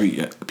really know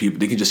people.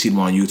 They can just see them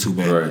on YouTube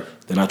and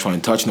they're not trying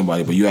to touch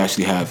nobody. But you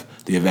actually have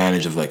the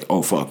advantage of like,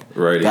 oh fuck,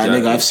 that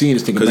nigga I've seen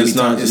this nigga many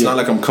times. It's not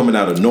like I'm coming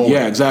out of nowhere.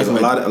 Yeah, exactly.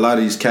 A lot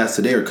of these cats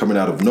today are coming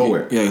out of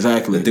nowhere. Yeah,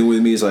 exactly. The thing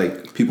with me is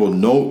like people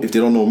know if they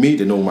don't know me,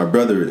 they know who my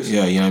brother is.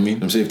 Yeah, you know what I mean. You know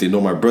what I'm saying, if they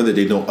know my brother,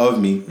 they know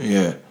of me.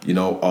 Yeah, you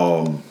know.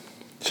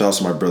 Shout out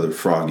to my brother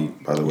Froggy,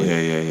 by the way.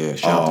 Yeah.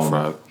 Shout out to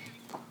Frog.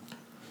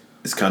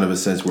 It's kind of a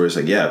sense where it's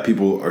like,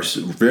 people are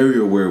very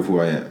aware of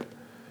who I am.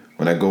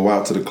 When I go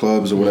out to the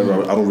clubs or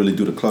whatever, I don't really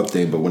do the club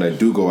thing, but when I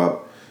do go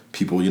out,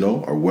 people, you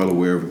know, are well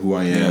aware of who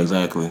I am. Yeah,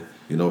 exactly.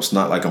 You know, it's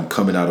not like I'm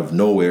coming out of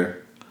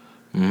nowhere.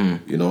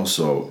 You know,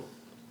 so.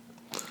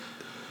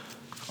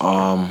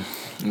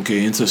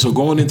 Okay, so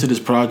going into this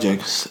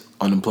project,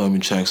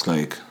 Unemployment Checks,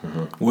 like,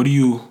 what do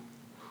you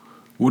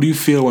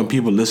feel when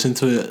people listen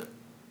to it?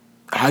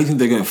 How do you think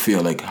they're gonna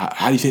feel? Like,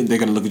 how do you think they're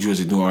gonna look at you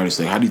as a new artist?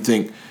 Like, how do you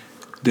think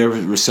their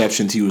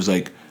reception to you is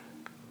like?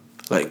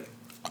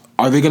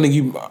 Are they gonna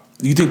give?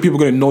 Do you think people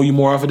are gonna know you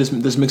more off of this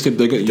mixtape?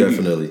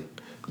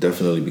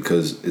 Definitely,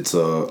 because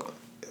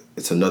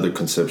it's another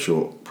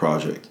conceptual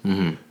project.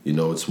 You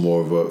know, it's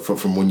more of a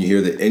from when you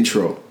hear the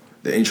intro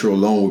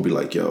alone would be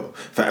like, yo.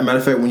 Matter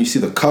of fact, when you see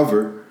the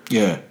cover,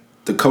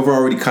 the cover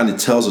already kind of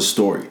tells a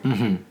story.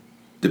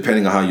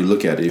 Depending on how you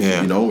look at it,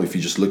 if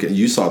you just look at,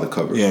 you saw the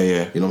cover, you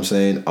know what I'm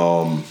saying.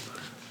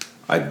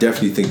 I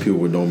definitely think people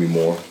would know me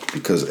more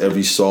because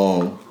every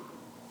song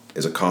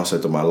is a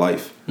concept of my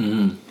life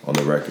on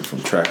the record,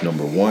 from track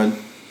number 1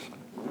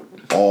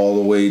 all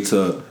the way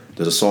to,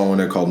 there's a song on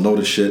there called Know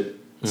the Shit.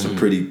 It's a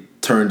pretty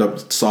turned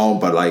up song,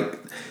 but like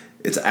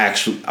it's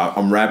actually,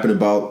 I'm rapping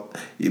about,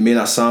 it may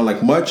not sound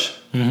like much,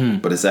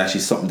 but it's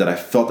actually something that I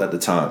felt at the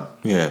time.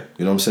 Yeah.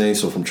 You know what I'm saying?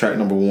 So from track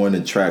number 1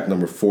 and track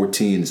number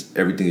 14,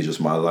 everything is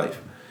just my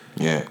life.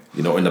 Yeah.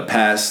 You know, in the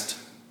past,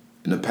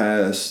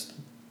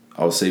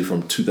 I would say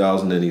from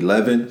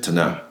 2011 to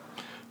now.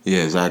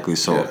 Yeah, exactly.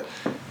 So,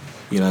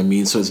 you know what I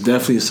mean? So it's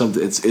definitely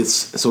something,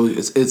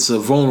 it's a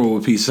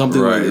vulnerable piece.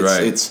 Something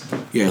where it's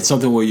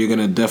something where you're going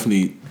to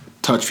definitely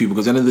touch people,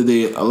 because at the end of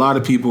the day, a lot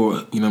of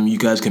people, you know, you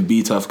guys can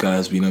be tough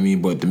guys, you know what I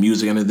mean, but the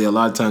music, at the end of the day, a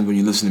lot of times when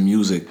you listen to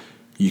music,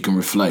 you can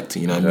reflect,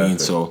 you know what I mean.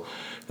 So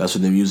that's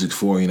what the music's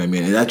for, you know what I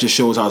mean. And that just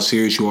shows how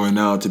serious you are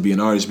now to be an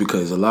artist,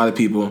 because a lot of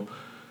people,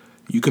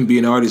 you can be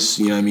an artist,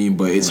 you know what I mean,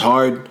 but it's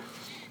hard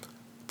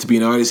to be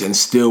an artist and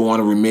still want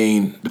to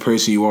remain the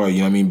person you are, you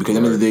know what I mean, because at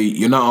the end of the day,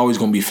 you're not always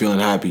going to be feeling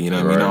happy, you know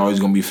what I mean, you're not always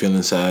going to be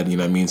feeling sad, you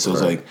know what I mean. So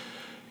it's like,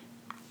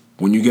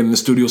 when you get in the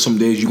studio, some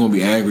days you're going to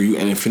be angry,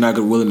 and if you're not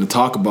willing to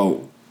talk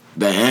about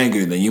that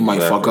anger, then you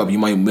might fuck up. You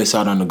might miss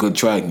out on a good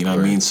track. You know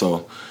what I mean?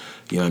 So,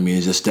 you know what I mean?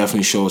 It just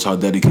definitely shows how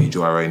dedicated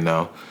you are right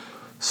now.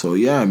 So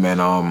yeah, man.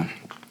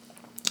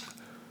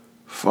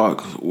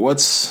 Fuck.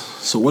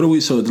 So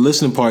the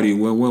listening party.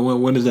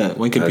 When is that?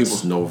 When can people?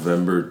 That's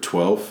November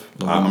 12th.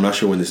 I'm not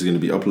sure when this is going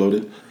to be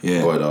uploaded.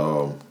 Yeah. But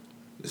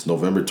it's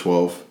November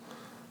 12th.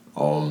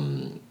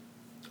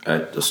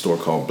 At a store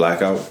called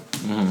Blackout.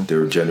 They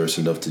were generous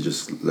enough to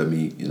just let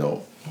me, you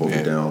know, hold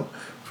it down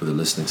for the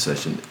listening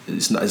session.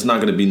 It's not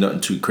going to be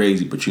nothing too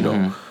crazy, but you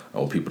know, I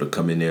want people to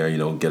come in there, you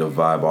know, get a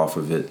vibe off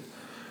of it.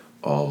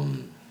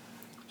 From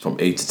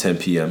 8 to 10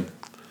 p.m.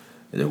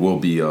 And there will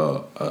be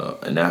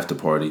an after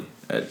party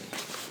at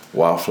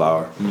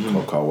Wildflower,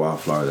 called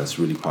Wildflower. That's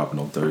really popping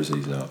on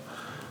Thursdays now.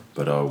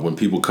 But when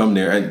people come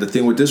there, and the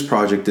thing with this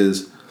project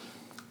is,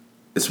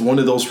 it's one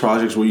of those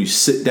projects where you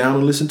sit down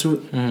and listen to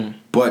it.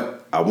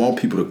 But I want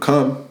people to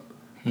come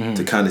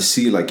to kind of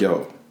see, like,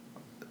 yo,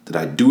 that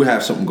I do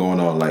have something going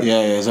on. Like, exactly.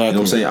 You know what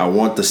I'm saying? I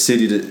want the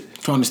city to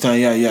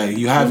understand.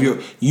 You have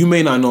you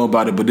may not know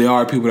about it, but there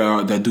are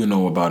people that do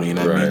know about it. You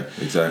know what I mean?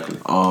 Exactly.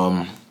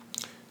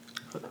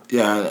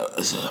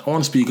 I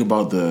want to speak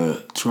about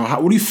the Toronto.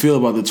 What do you feel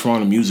about the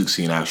Toronto music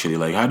scene? Actually,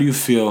 like, how do you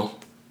feel?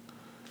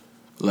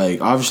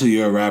 Like, obviously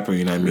you're a rapper,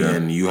 you know what I mean,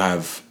 and you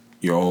have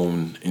your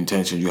own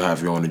intentions, you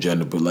have your own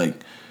agenda, but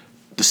like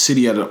the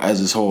city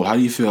as a whole, how do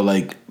you feel,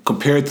 like,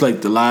 compared to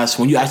like the last,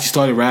 when you actually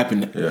started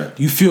rapping?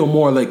 You feel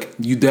more like,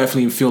 you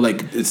definitely feel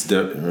like it's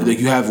like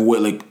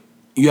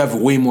you have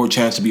way more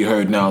chance to be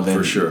heard now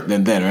than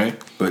than then, right?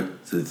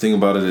 But the thing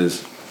about it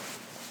is,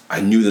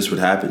 I knew this would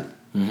happen,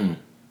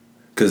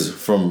 because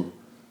from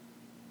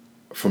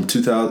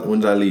 2000, when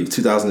did I leave?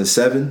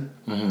 2007.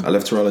 I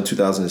left Toronto in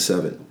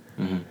 2007.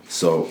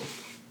 So,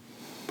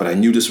 but I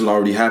knew this would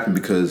already happen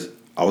because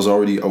I was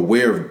already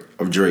aware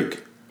of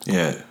Drake.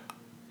 Yeah.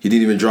 He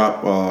didn't even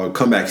drop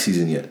Comeback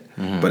Season yet.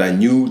 But I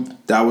knew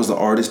that was the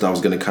artist that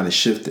was going to kind of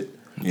shift it.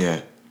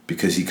 Yeah.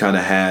 Because he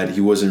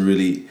wasn't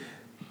really...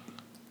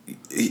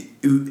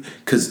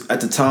 Because at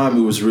the time,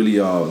 it was really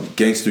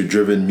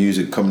gangster-driven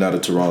music coming out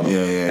of Toronto.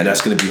 And that's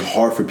going to be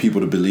hard for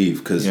people to believe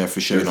because they're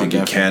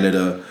thinking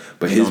Canada.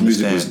 But his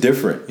music was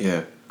different.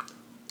 Yeah.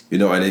 You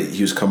know, and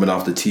he was coming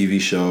off the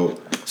TV show.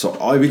 So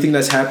everything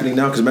that's happening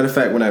now, because matter of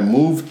fact, when I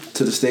moved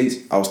to the States,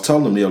 I was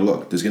telling them, yo,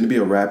 look, there's going to be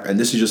a rapper, and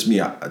this is just me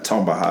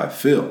talking about how I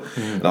feel.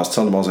 Mm-hmm. And I was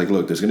telling them, I was like,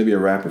 look, there's going to be a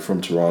rapper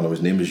from Toronto.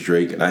 His name is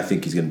Drake, and I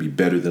think he's going to be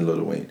better than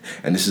Lil Wayne.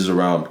 And this is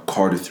around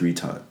Carter 3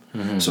 time.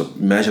 Mm-hmm. So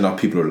imagine how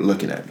people are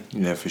looking at me.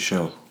 Yeah, for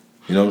sure.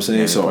 You know what I'm saying?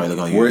 Yeah, so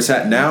where it's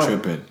at now,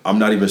 I'm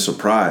not even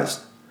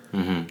surprised.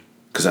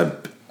 Because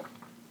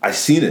I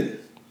seen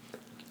it.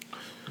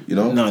 You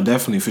know? No,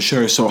 definitely, for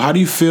sure. So how do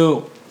you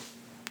feel?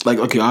 Like,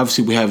 okay,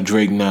 obviously we have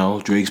Drake now.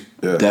 Drake's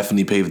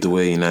definitely paved the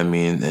way, you know what I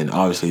mean? And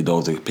obviously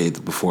those that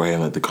paved before him,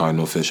 like the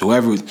Cardinal Fish,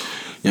 whoever, you know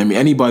what I mean?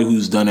 Anybody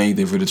who's done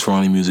anything for the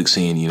Toronto music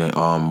scene, you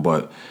know.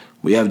 But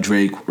we have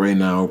Drake right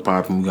now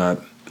popping. We got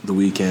The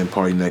Weeknd,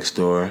 Party Next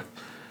Door.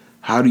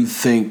 How do you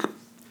think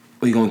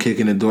we're gonna kick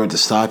in the door to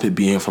stop it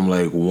being from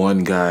like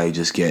one guy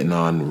just getting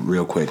on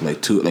real quick,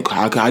 like two? Like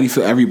how do you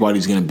feel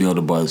everybody's gonna build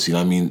a buzz? You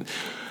know what I mean?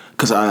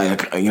 Because you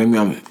know what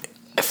I mean.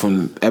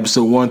 From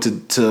episode 1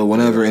 to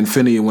whenever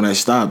infinity, when I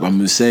stop, I'm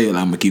gonna say it.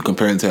 I'm gonna keep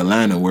comparing to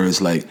Atlanta, where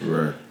it's like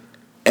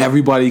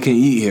everybody can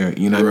eat here.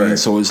 You know what I mean?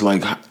 So it's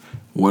like,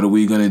 what are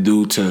we gonna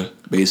do to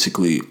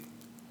basically?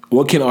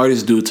 What can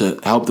artists do to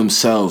help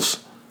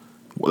themselves?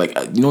 Like,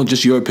 you know,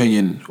 just your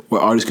opinion,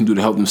 what artists can do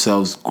to help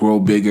themselves grow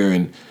bigger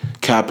and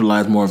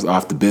capitalize more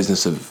off the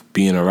business of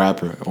being a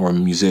rapper or a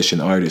musician,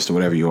 artist, or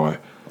whatever you are.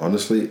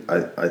 Honestly,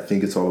 I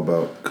think it's all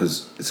about,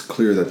 because it's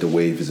clear that the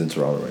wave is in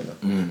Toronto right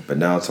now, but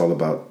now it's all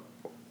about,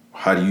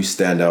 how do you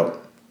stand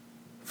out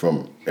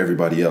from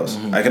everybody else?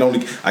 I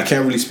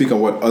can't really speak on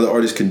what other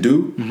artists can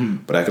do,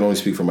 but I can only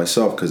speak for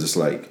myself, because it's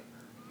like,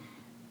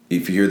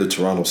 if you hear the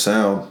Toronto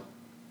sound,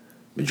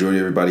 majority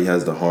of everybody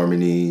has the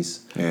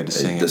harmonies,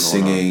 the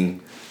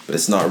singing, but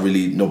it's not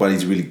really,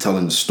 nobody's really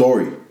telling the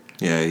story.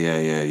 Yeah.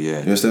 You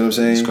understand what I'm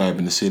saying?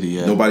 Describing the city,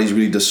 yeah. Nobody's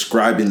really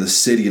describing the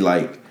city,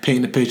 like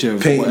painting the picture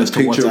of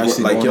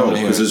like, yo,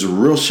 because there's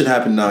real shit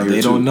happening out here. They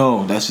don't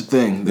know. That's the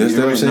thing. You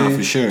understand what I'm saying? Now,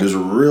 for sure. There's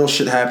real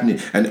shit happening,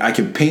 and I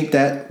can paint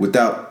that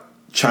without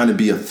trying to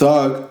be a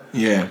thug.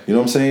 Yeah. You know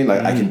what I'm saying?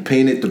 Like I can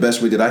paint it the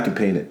best way that I can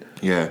paint it.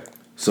 Yeah.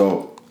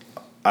 So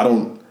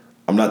I'm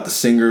not the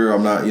singer.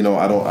 I'm not.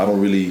 I don't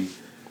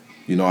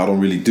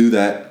really do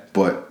that.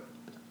 But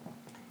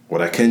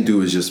what I can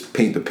do is just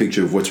paint the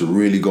picture of what's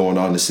really going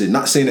on in the city.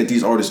 Not saying that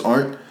these artists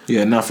aren't.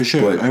 Yeah, not for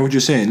sure. I know what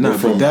you're saying. No,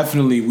 but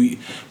definitely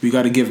we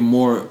got to give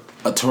more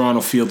a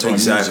Toronto feel to our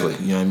music.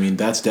 You know what I mean?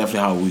 That's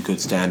definitely how we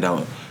could stand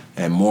out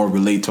and more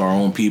relate to our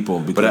own people.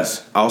 Because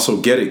but I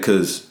also get it,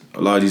 because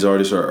a lot of these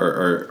artists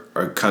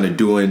are kind of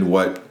doing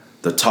what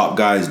the top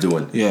guys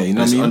doing. Yeah, you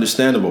know what I mean? It's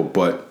understandable,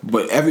 but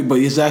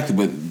exactly.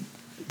 But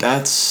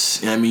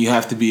that's, I mean, you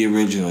have to be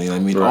original. You know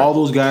what I mean? Right. All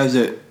those guys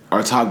that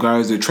are top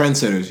guys, they're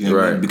trendsetters. You know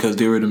what I mean? Because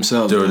they were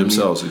themselves. They were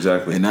themselves,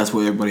 exactly. And that's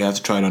what everybody has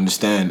to try to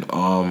understand.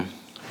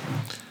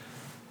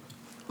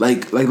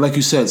 Like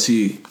you said,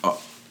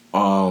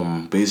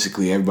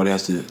 basically everybody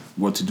has to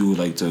what to do,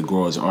 like, to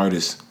grow as an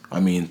artist. I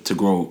mean, to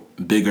grow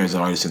bigger as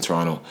an artist in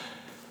Toronto.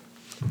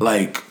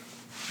 Like,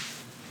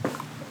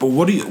 but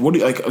what do you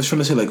like? I was trying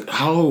to say, like,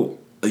 how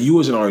you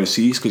as an artist,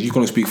 because you're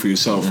gonna speak for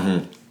yourself.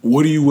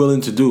 What are you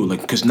willing to do?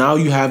 Like, because now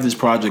you have this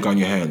project on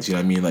your hands. You know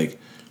what I mean? Like,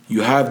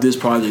 you have this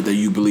project that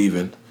you believe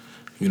in.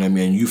 You know what I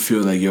mean? And you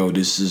feel like, yo,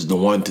 this is the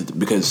one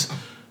because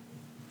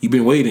you've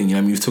been waiting. You know what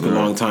I mean? You took a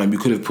long time. You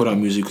could have put out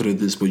music, could have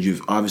this, but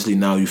you've obviously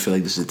now you feel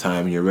like this is the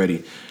time and you're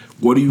ready.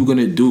 What are you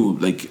gonna do?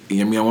 Like, you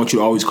know what I mean? I want you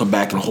to always come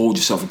back and hold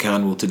yourself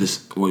accountable to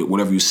this,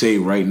 whatever you say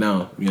right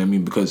now. You know what I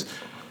mean? Because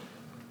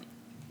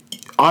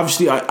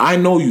obviously, I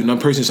know you, not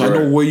personally, so I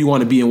know where you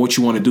want to be and what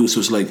you want to do. So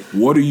it's like,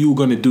 what are you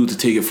gonna do to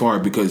take it far?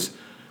 Because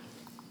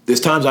there's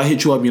times I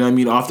hit you up, you know what I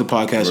mean, off the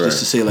podcast just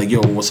to say, like,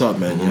 yo, what's up,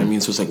 man? You know what I mean?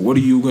 So it's like, what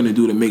are you gonna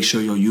do to make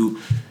sure, yo,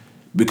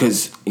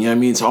 because, you know what I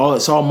mean, it's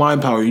all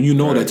mind power, and you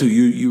know that too.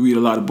 You read a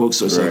lot of books,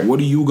 so it's like,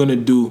 what are you gonna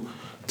do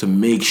to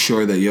make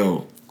sure that,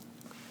 yo,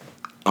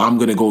 I'm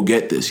gonna go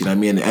get this? You know what I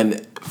mean?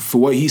 And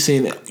for what he's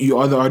saying, you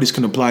other artists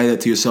can apply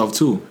that to yourself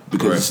too,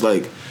 because it's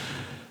like,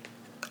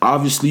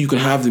 obviously you can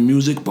have the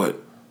music,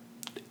 but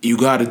you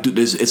gotta do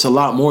this. It's a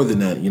lot more than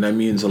that. You know what I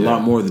mean? It's a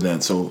lot more than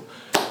that. So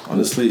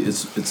honestly,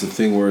 it's a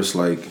thing where it's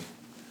like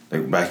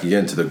back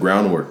again to the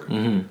groundwork.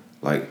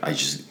 Like,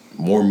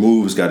 more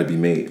moves got to be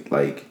made.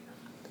 Like,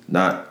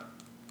 not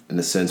in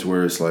the sense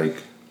where it's like,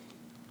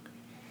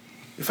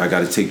 if I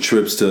got to take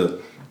trips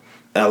to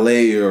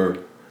LA or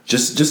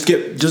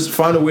just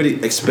find a way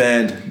to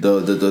expand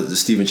the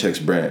Stephen Checks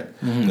brand.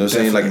 You know what I'm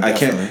saying? Like,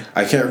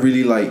 I can't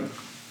really like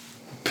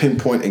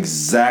pinpoint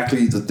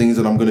exactly the things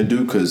that I'm gonna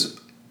do, because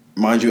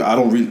mind you, I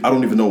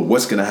don't even know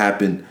what's gonna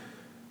happen.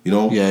 You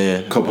know?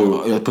 Yeah.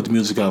 Put the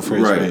music out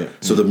first. Right.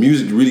 So the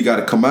music really got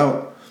to come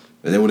out,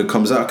 and then when it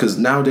comes out, because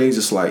nowadays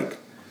it's like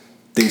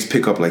things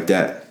pick up like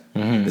that.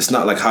 It's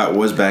not like how it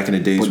was back in the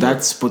days.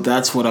 But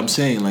that's what I'm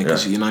saying. Like,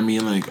 you know what I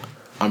mean? Like,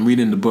 I'm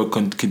reading the book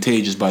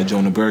Contagious by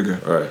Jonah Berger.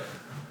 Right.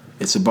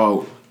 It's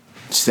about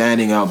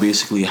standing out.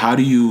 Basically, how are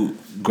you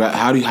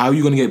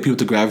gonna get people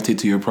to gravitate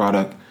to your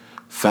product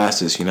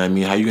fastest? You know what I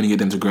mean? How are you gonna get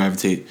them to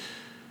gravitate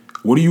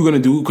what are you gonna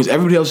do? Because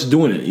everybody else is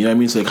doing it. You know what I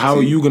mean? It's like, how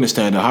are you gonna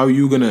stand out? How are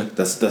you gonna?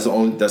 That's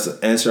the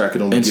answer I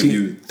can only give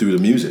you through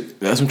the music.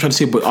 That's what I'm trying to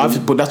say. But that's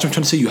what I'm trying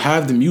to say. You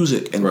have the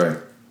music, and right.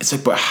 It's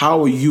like, but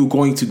how are you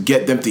going to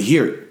get them to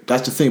hear it?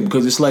 That's the thing,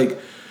 because it's like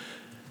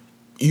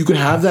you can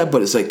have that,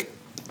 but it's like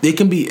they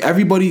can be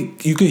everybody.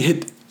 You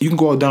can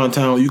go out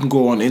downtown, you can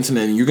go on the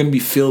internet, and you're gonna be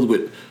filled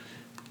with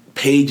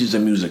pages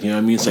of music. You know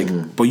what I mean? It's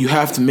like, but you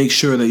have to make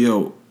sure that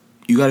you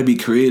got to be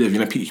creative. You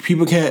know,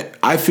 people can't.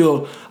 I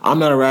feel I'm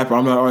not a rapper,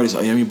 I'm not an artist.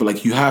 You know what I mean? But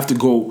like, you have to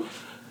go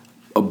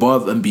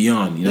above and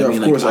beyond. You know what I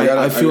mean? Of course, like,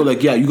 I feel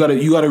like you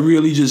gotta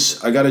really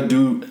just. I gotta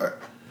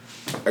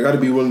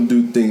be willing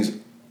to do things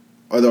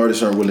other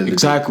artists aren't willing to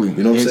exactly. do.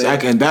 You know what I'm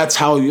saying? And that's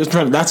how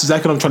that's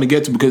exactly what I'm trying to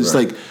get to, because it's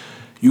like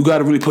you got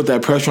to really put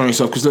that pressure on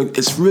yourself, because like,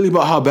 it's really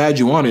about how bad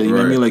you want it. You know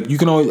what I mean? Like, you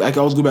can always, like, I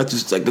always go back to,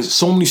 like, there's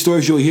so many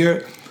stories you'll hear. You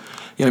know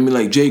what I mean?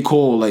 Like J.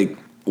 Cole, like,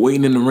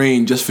 waiting in the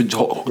rain just to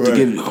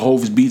give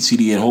Hov his beat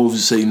CD, and Hov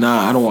say,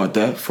 nah, I don't want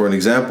that. For an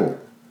example,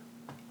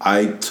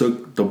 I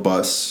took the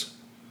bus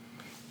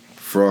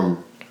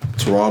from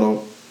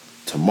Toronto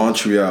to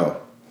Montreal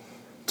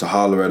to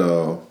holler at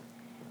a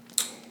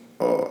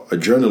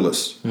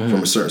journalist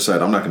from a certain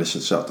site. I'm not going to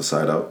shout the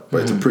site out,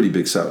 but it's a pretty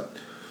big site.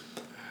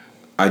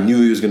 I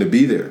knew he was going to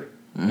be there.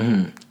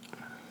 And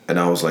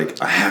I was like,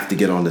 I have to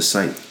get on the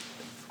site.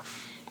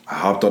 I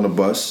hopped on the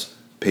bus,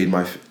 paid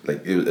my,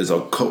 like, it was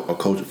a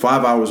coach,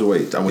 5 hours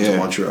away. I went to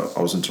Montreal.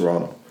 I was in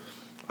Toronto.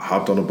 I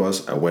hopped on the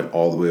bus. I went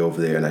all the way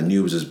over there, and I knew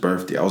it was his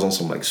birthday. I was on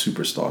some, like,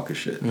 super stalker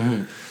shit. You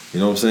know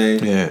what I'm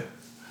saying? Yeah.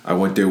 I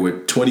went there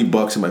with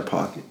 $20 in my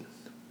pocket.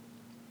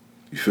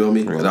 You feel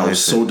me? And I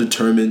was so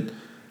determined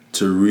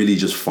to really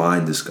just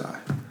find this guy.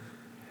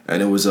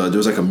 And it was there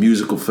was like a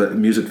music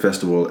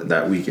festival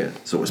that weekend,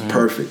 so it was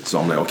perfect. So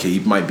I'm like, okay, he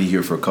might be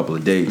here for a couple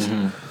of days.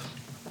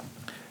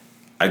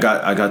 I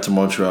got to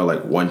Montreal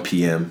like 1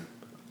 p.m.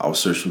 I was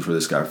searching for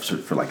this guy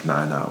for like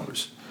 10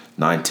 hours,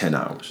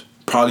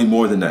 probably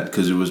more than that,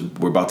 because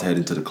we're about to head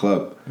into the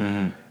club.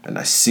 And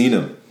I seen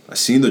him. I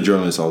seen the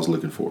journalist I was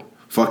looking for.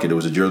 Fuck it, it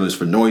was a journalist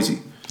for Noisy.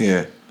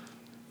 Yeah,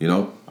 you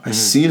know, I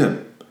seen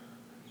him,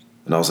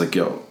 and I was like,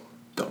 yo.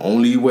 The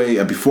only way,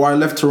 and before I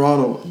left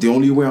Toronto, the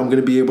only way I'm going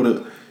to be able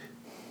to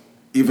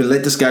even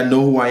let this guy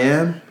know who I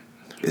am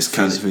is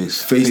kind of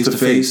face to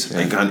face,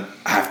 and kind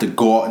of have to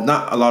go out.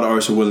 Not a lot of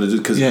artists are willing to do,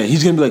 because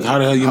he's going to be like, how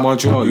the hell you in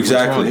Montreal?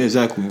 Exactly. Yeah,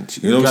 exactly.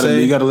 You know what I'm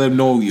saying? You got to let him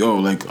know, yo,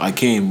 like, I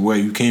came where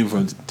you came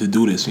from to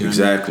do this. You know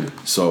exactly. What I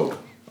mean? So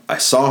I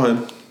saw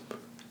him,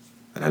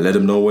 and I let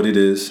him know what it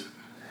is,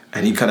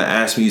 and he kind of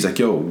asked me, he's like,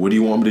 yo, what do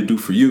you want me to do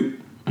for you?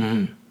 You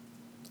know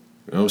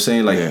what I'm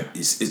saying? Like,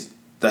 it's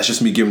that's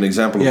just me giving an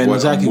example of what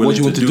exactly. I'm willing what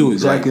you want to do.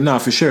 Exactly. Right? Nah,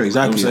 for sure.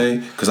 Exactly. You know what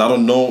I'm saying? Because I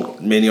don't know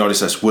many artists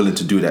that's willing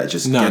to do that.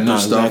 Just get their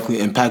stuff. Exactly.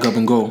 And pack up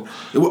and go.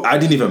 I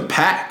didn't even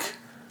pack.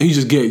 You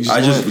just get.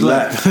 I just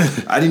left.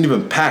 I didn't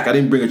even pack. I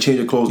didn't bring a change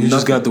of clothes. You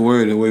just got the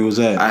word and where it was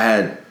at. I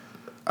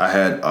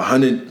had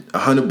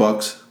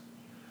 $100,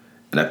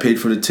 and I paid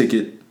for the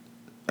ticket.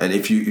 And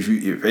if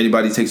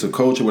anybody takes a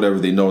coach or whatever,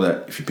 they know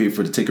that if you pay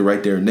for the ticket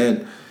right there and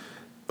then,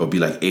 it'll be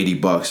like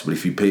 $80. But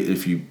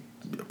if you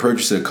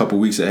purchase it a couple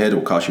weeks ahead, it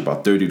will cost you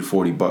about $30 to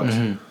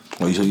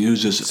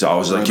 $40. So I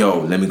was like, yo,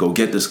 let me go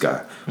get this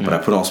guy. But I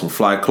put on some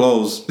fly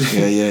clothes.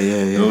 Yeah.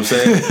 You know what I'm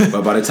saying?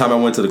 But by the time I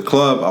went to the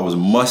club, I was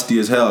musty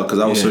as hell, because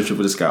I was searching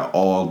for this guy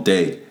all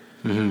day.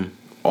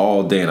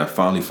 All day, and I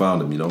finally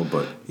found him, you know.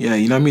 But yeah,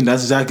 you know what I mean?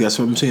 That's what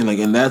I'm saying. Like,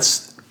 and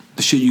that's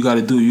the shit you got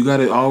to do. You got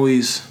to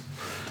always,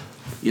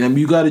 you know what I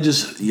mean? You got to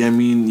just, you know what I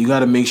mean? You got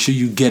to make sure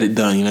you get it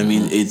done. You know what I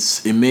mean?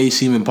 It may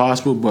seem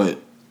impossible, but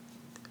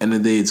end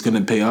of the day, it's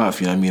gonna pay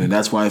off. You know what I mean? And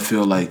that's why I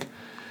feel like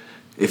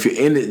if you're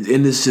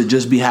in this to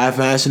just be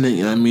half-assing it,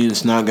 you know what I mean,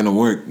 it's not gonna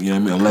work. You know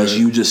what I mean? Unless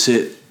you just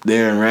sit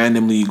there and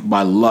randomly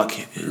by luck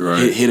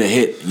hit a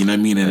hit. You know what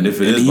I mean? And if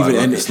it is by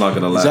luck, it's not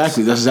gonna last.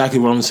 Exactly. That's exactly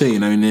what I'm saying. You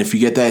know what I mean? And if you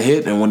get that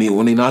hit, and when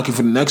they knock you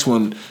for the next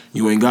one,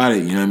 you ain't got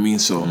it. You know what I mean?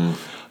 So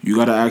you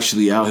gotta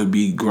actually out here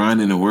be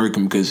grinding and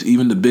working, because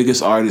even the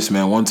biggest artists,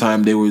 man, one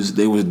time they was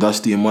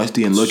dusty and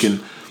musty and looking,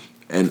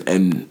 and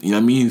you know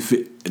what I mean.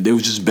 They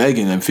was just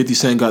begging, and 50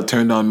 Cent got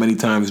turned on many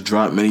times,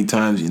 dropped many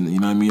times. You know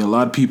what I mean? A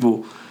lot of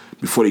people,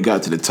 before they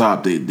got to the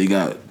top, they you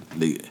know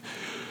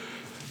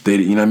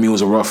what I mean, it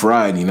was a rough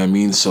ride. You know what I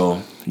mean?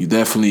 So you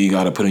definitely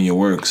got to put in your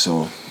work.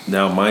 So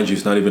now, mind you,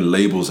 it's not even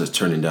labels that's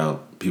turning down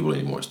people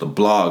anymore. It's the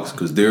blogs,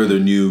 because they're the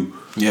new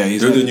they're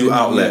the new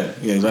outlet.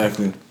 Yeah,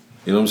 exactly.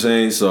 You know what I'm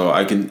saying? So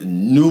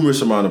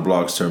numerous amount of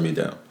blogs turn me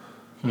down.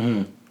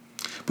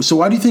 But so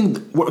why do you think?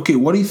 What do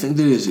you think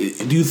that is?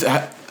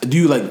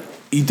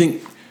 You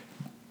think?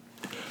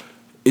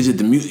 Is it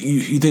the music?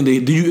 You think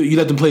you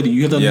let them play?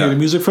 You have them hear the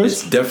music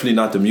first? It's definitely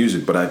not the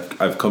music, but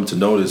I've come to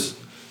notice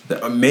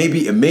that it may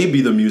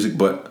be the music,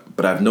 but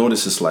I've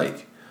noticed it's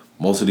like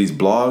most of these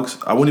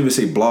blogs. I wouldn't even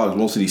say blogs.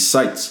 Most of these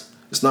sites.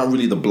 It's not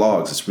really the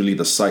blogs. It's really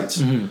the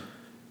sites.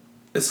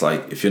 It's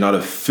like if you're not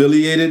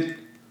affiliated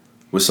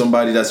with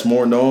somebody that's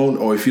more known,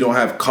 or if you don't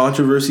have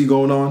controversy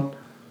going on,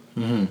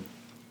 you know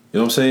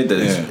what I'm saying? That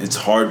it's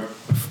hard,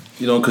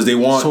 you know, because they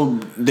want. So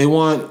they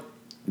want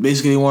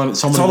basically they want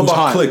somebody who's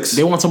hot. Clicks.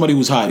 They want somebody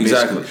who's hot.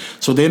 Exactly. Basically.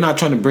 So they're not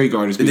trying to break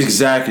artists. Basically.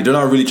 Exactly. They're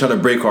not really trying to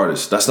break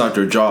artists. That's not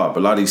their job. A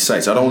lot of these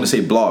sites. I don't want to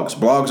say blogs.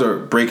 Blogs are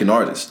breaking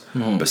artists,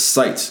 but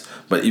sites.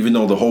 But even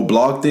though the whole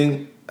blog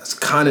thing has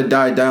kind of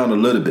died down a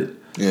little bit.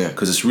 Yeah.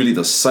 Because it's really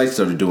the sites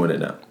that are doing it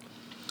now.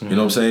 You know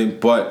what I'm saying?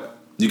 But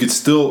you could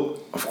still,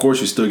 of course,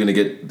 you're still gonna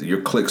get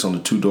your clicks on the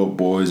Two Dope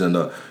Boys and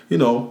the,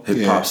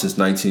 hip hop since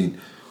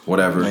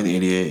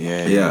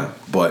 1988. Yeah.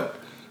 But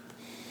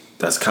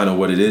that's kind of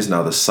what it is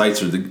now. The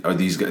sites are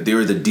these guys.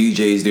 They're the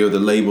DJs. They're the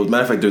labels.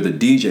 Matter of fact, they're the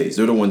DJs.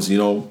 They're the ones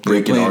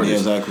breaking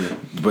artists. Yeah, exactly.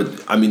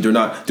 But I mean, they're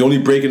not the only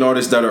breaking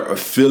artists that are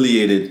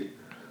affiliated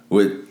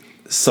with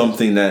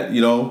something that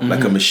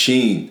like a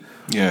machine.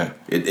 Yeah,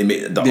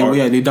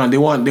 they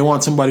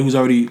want somebody who's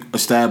already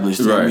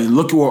established. Right. I mean,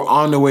 look, we're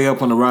on their way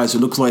up on the rise. It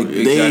looks like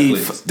they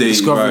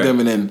discovered them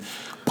and then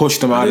pushed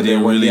them out of there.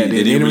 They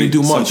didn't really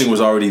do much. Something was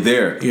already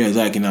there. Yeah,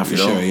 exactly. Not for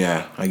sure.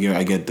 Yeah,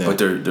 I get that. But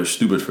they're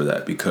stupid for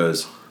that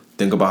because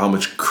think about how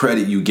much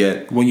credit you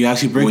get when you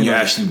actually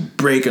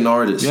break an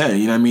artist. Yeah,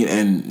 you know what I mean,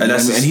 and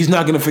he's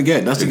not gonna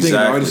forget. That's the thing.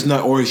 The artist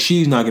not, or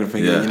she's not gonna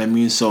forget. Yeah. You know what I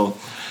mean. So,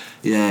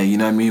 yeah, you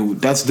know what I mean.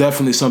 That's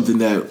definitely something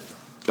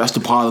that's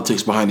the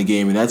politics behind the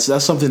game, and that's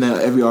something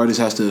that every artist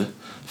has to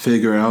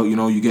figure out.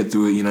 You get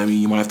through it. You know what I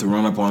mean. You might have to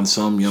run up on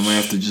some. You might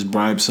have to just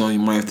bribe some. You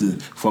might have to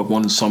fuck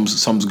one of some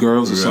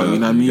girls or something. You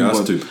know what I mean. You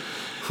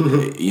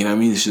know what I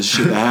mean. It's just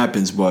shit that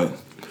happens. But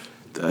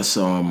that's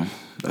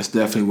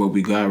definitely what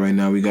we got right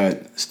now. We got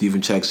Steven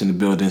Checks in the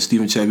building.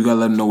 Steven Checks, we gotta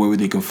let them know where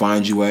they can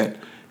find you at.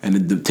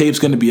 And the tape's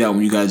gonna be out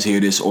when you guys hear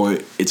this, or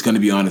it's gonna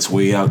be on its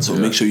way out. So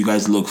make sure you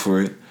guys look for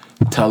it.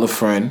 Tell a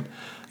friend.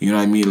 You know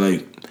what I mean.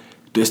 Like.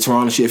 This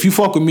Toronto shit. If you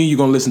fuck with me, you're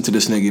gonna listen to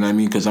this nigga, you know what I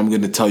mean? Because I'm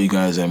gonna tell you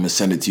guys, I'm gonna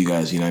send it to you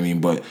guys, you know what I mean?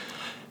 But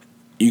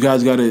you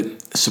guys gotta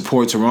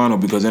support Toronto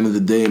because at the end of the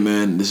day,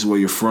 man, this is where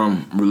you're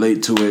from.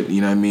 Relate to it, you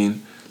know what I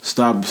mean?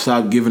 Stop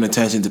giving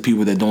attention to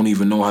people that don't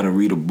even know how to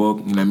read a book,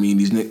 you know what I mean?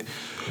 These niggas,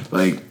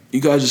 like, you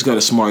guys just gotta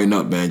smarten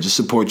up, man. Just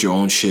support your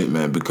own shit,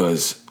 man,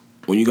 because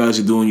when you guys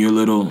are doing your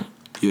little,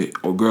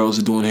 or girls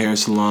are doing hair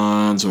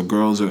salons, or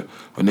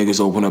niggas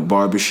open up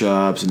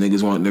barbershops, and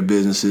niggas want their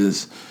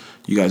businesses,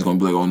 you guys gonna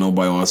be like, oh,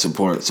 nobody wants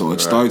support. So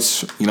it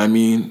starts, you know what I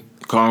mean?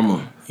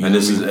 Karma. And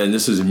this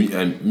is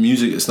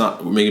music. It's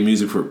not making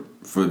music for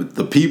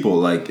the people.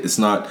 Like it's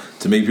not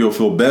to make people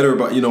feel better.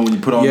 But when you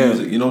put on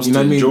music, it's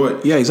to enjoy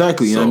it. Yeah,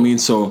 exactly. You know what I mean?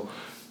 So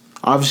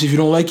obviously, if you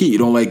don't like it, you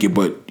don't like it.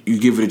 But you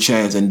give it a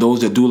chance. And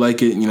those that do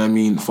like it, you know what I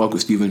mean? Fuck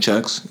with Steven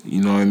Checks.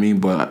 You know what I mean?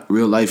 But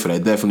real life it, I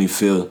definitely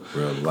feel.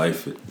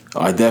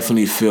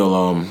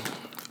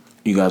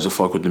 You guys will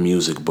fuck with the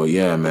music. But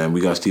yeah, man,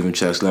 we got Steven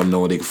Checks. Let them know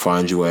where they can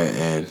find you at.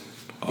 And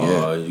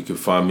you can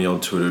find me on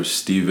Twitter,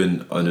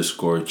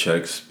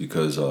 Steven_Checks,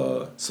 because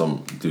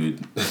some dude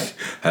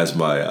has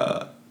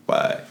my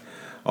I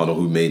don't know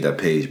who made that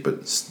page, but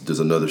there's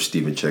another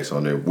Steven Checks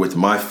on there with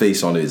my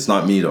face on it. It's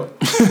not me though.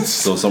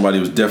 So somebody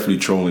was definitely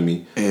trolling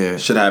me. Yeah.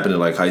 Shit happened in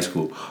like high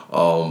school.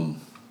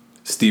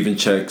 Steven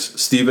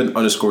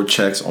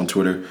 _Checks on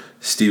Twitter,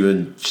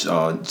 Steven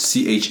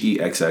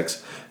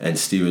CHEXX, and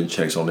Steven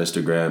Checks on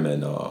Instagram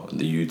and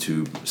the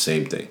YouTube,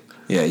 same thing.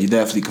 Yeah, you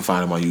definitely can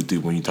find him on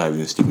YouTube when you type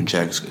in Steven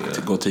Checks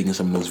to go taking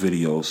some of those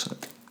videos.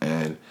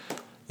 And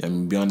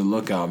be on the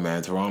lookout,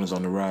 man. Toronto's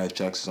on the rise.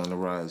 Checks is on the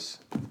rise.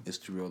 It's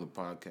Too Real, the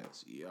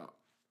podcast. Yeah.